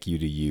thank you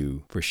to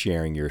you for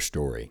sharing your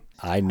story.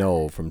 I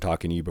know from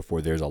talking to you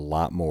before there's a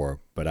lot more,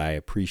 but I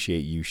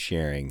appreciate you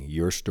sharing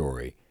your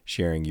story,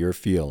 sharing your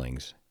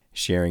feelings,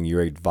 sharing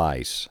your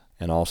advice,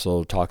 and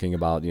also talking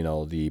about,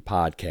 the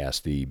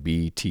podcast, the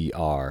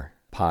BTR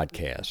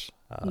podcast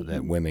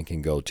that women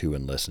can go to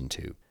and listen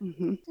to.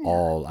 Mm-hmm.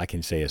 All I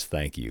can say is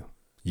thank you.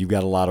 You've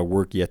got a lot of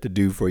work yet to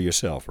do for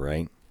yourself,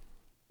 right?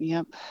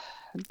 Yep.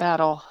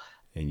 Battle.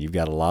 And you've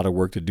got a lot of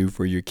work to do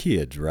for your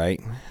kids, right?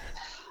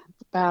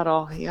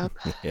 Battle. Yep.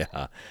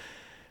 Yeah.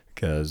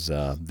 Because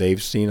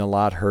they've seen a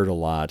lot, heard a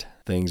lot,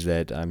 things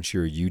that I'm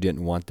sure you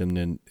didn't want them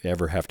to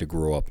ever have to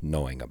grow up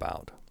knowing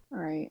about.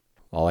 Right.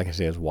 All I can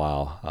say is,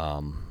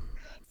 wow.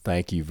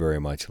 Thank you very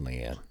much,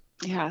 Leanne.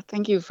 Yeah.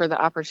 Thank you for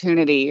the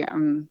opportunity.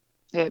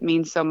 It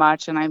means so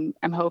much, and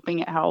I'm hoping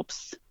it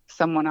helps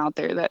someone out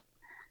there that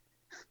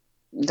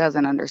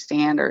doesn't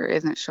understand or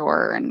isn't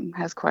sure and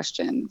has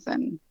questions,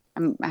 and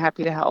I'm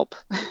happy to help.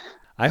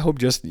 I hope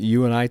just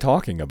you and I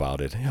talking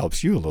about it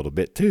helps you a little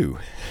bit too.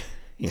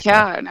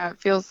 Yeah, no,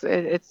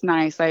 it's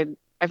nice.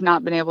 I've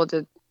not been able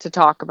to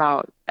talk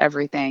about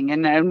everything,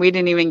 and we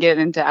didn't even get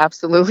into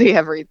absolutely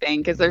everything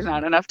because there's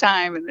not enough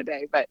time in the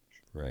day. But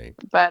right.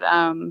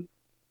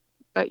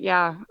 But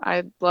yeah,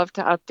 I'd love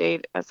to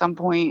update at some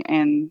point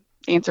and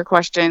answer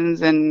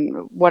questions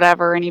and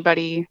whatever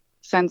anybody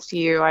sends to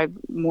you. I'm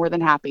more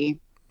than happy.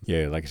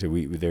 Yeah, like I said,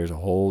 there's a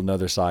whole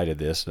nother side of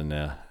this,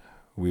 and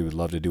we would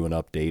love to do an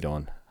update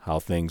on how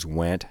things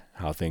went,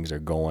 how things are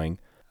going,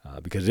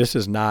 because this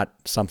is not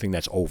something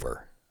that's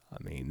over. I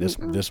mean,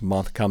 this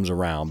month comes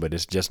around, but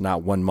it's just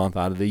not 1 month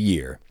out of the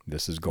year.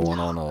 This is going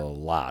on a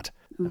lot,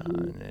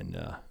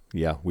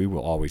 yeah, we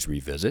will always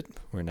revisit.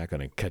 We're not going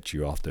to cut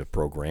you off the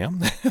program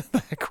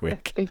that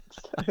quick.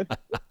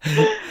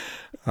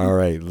 All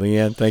right,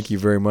 Leanne, thank you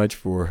very much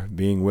for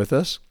being with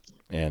us.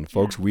 And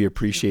folks, we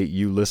appreciate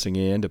you listening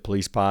in to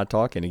Police Pod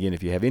Talk. And again,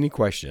 if you have any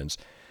questions,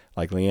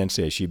 like Leanne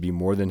says, she'd be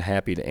more than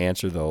happy to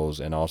answer those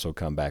and also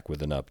come back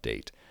with an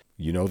update.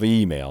 You know the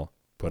email.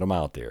 Put them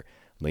out there.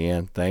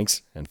 Leanne,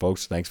 thanks. And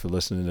folks, thanks for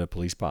listening to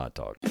Police Pod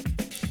Talk.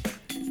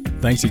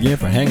 Thanks again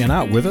for hanging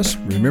out with us.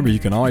 Remember, you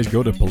can always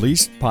go to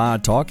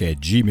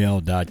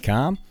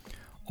policepodtalk@gmail.com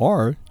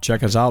or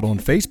check us out on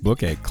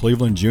Facebook at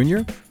Cleveland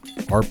Junior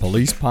or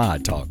Police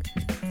Pod Talk.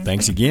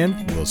 Thanks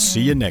again. We'll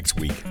see you next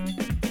week.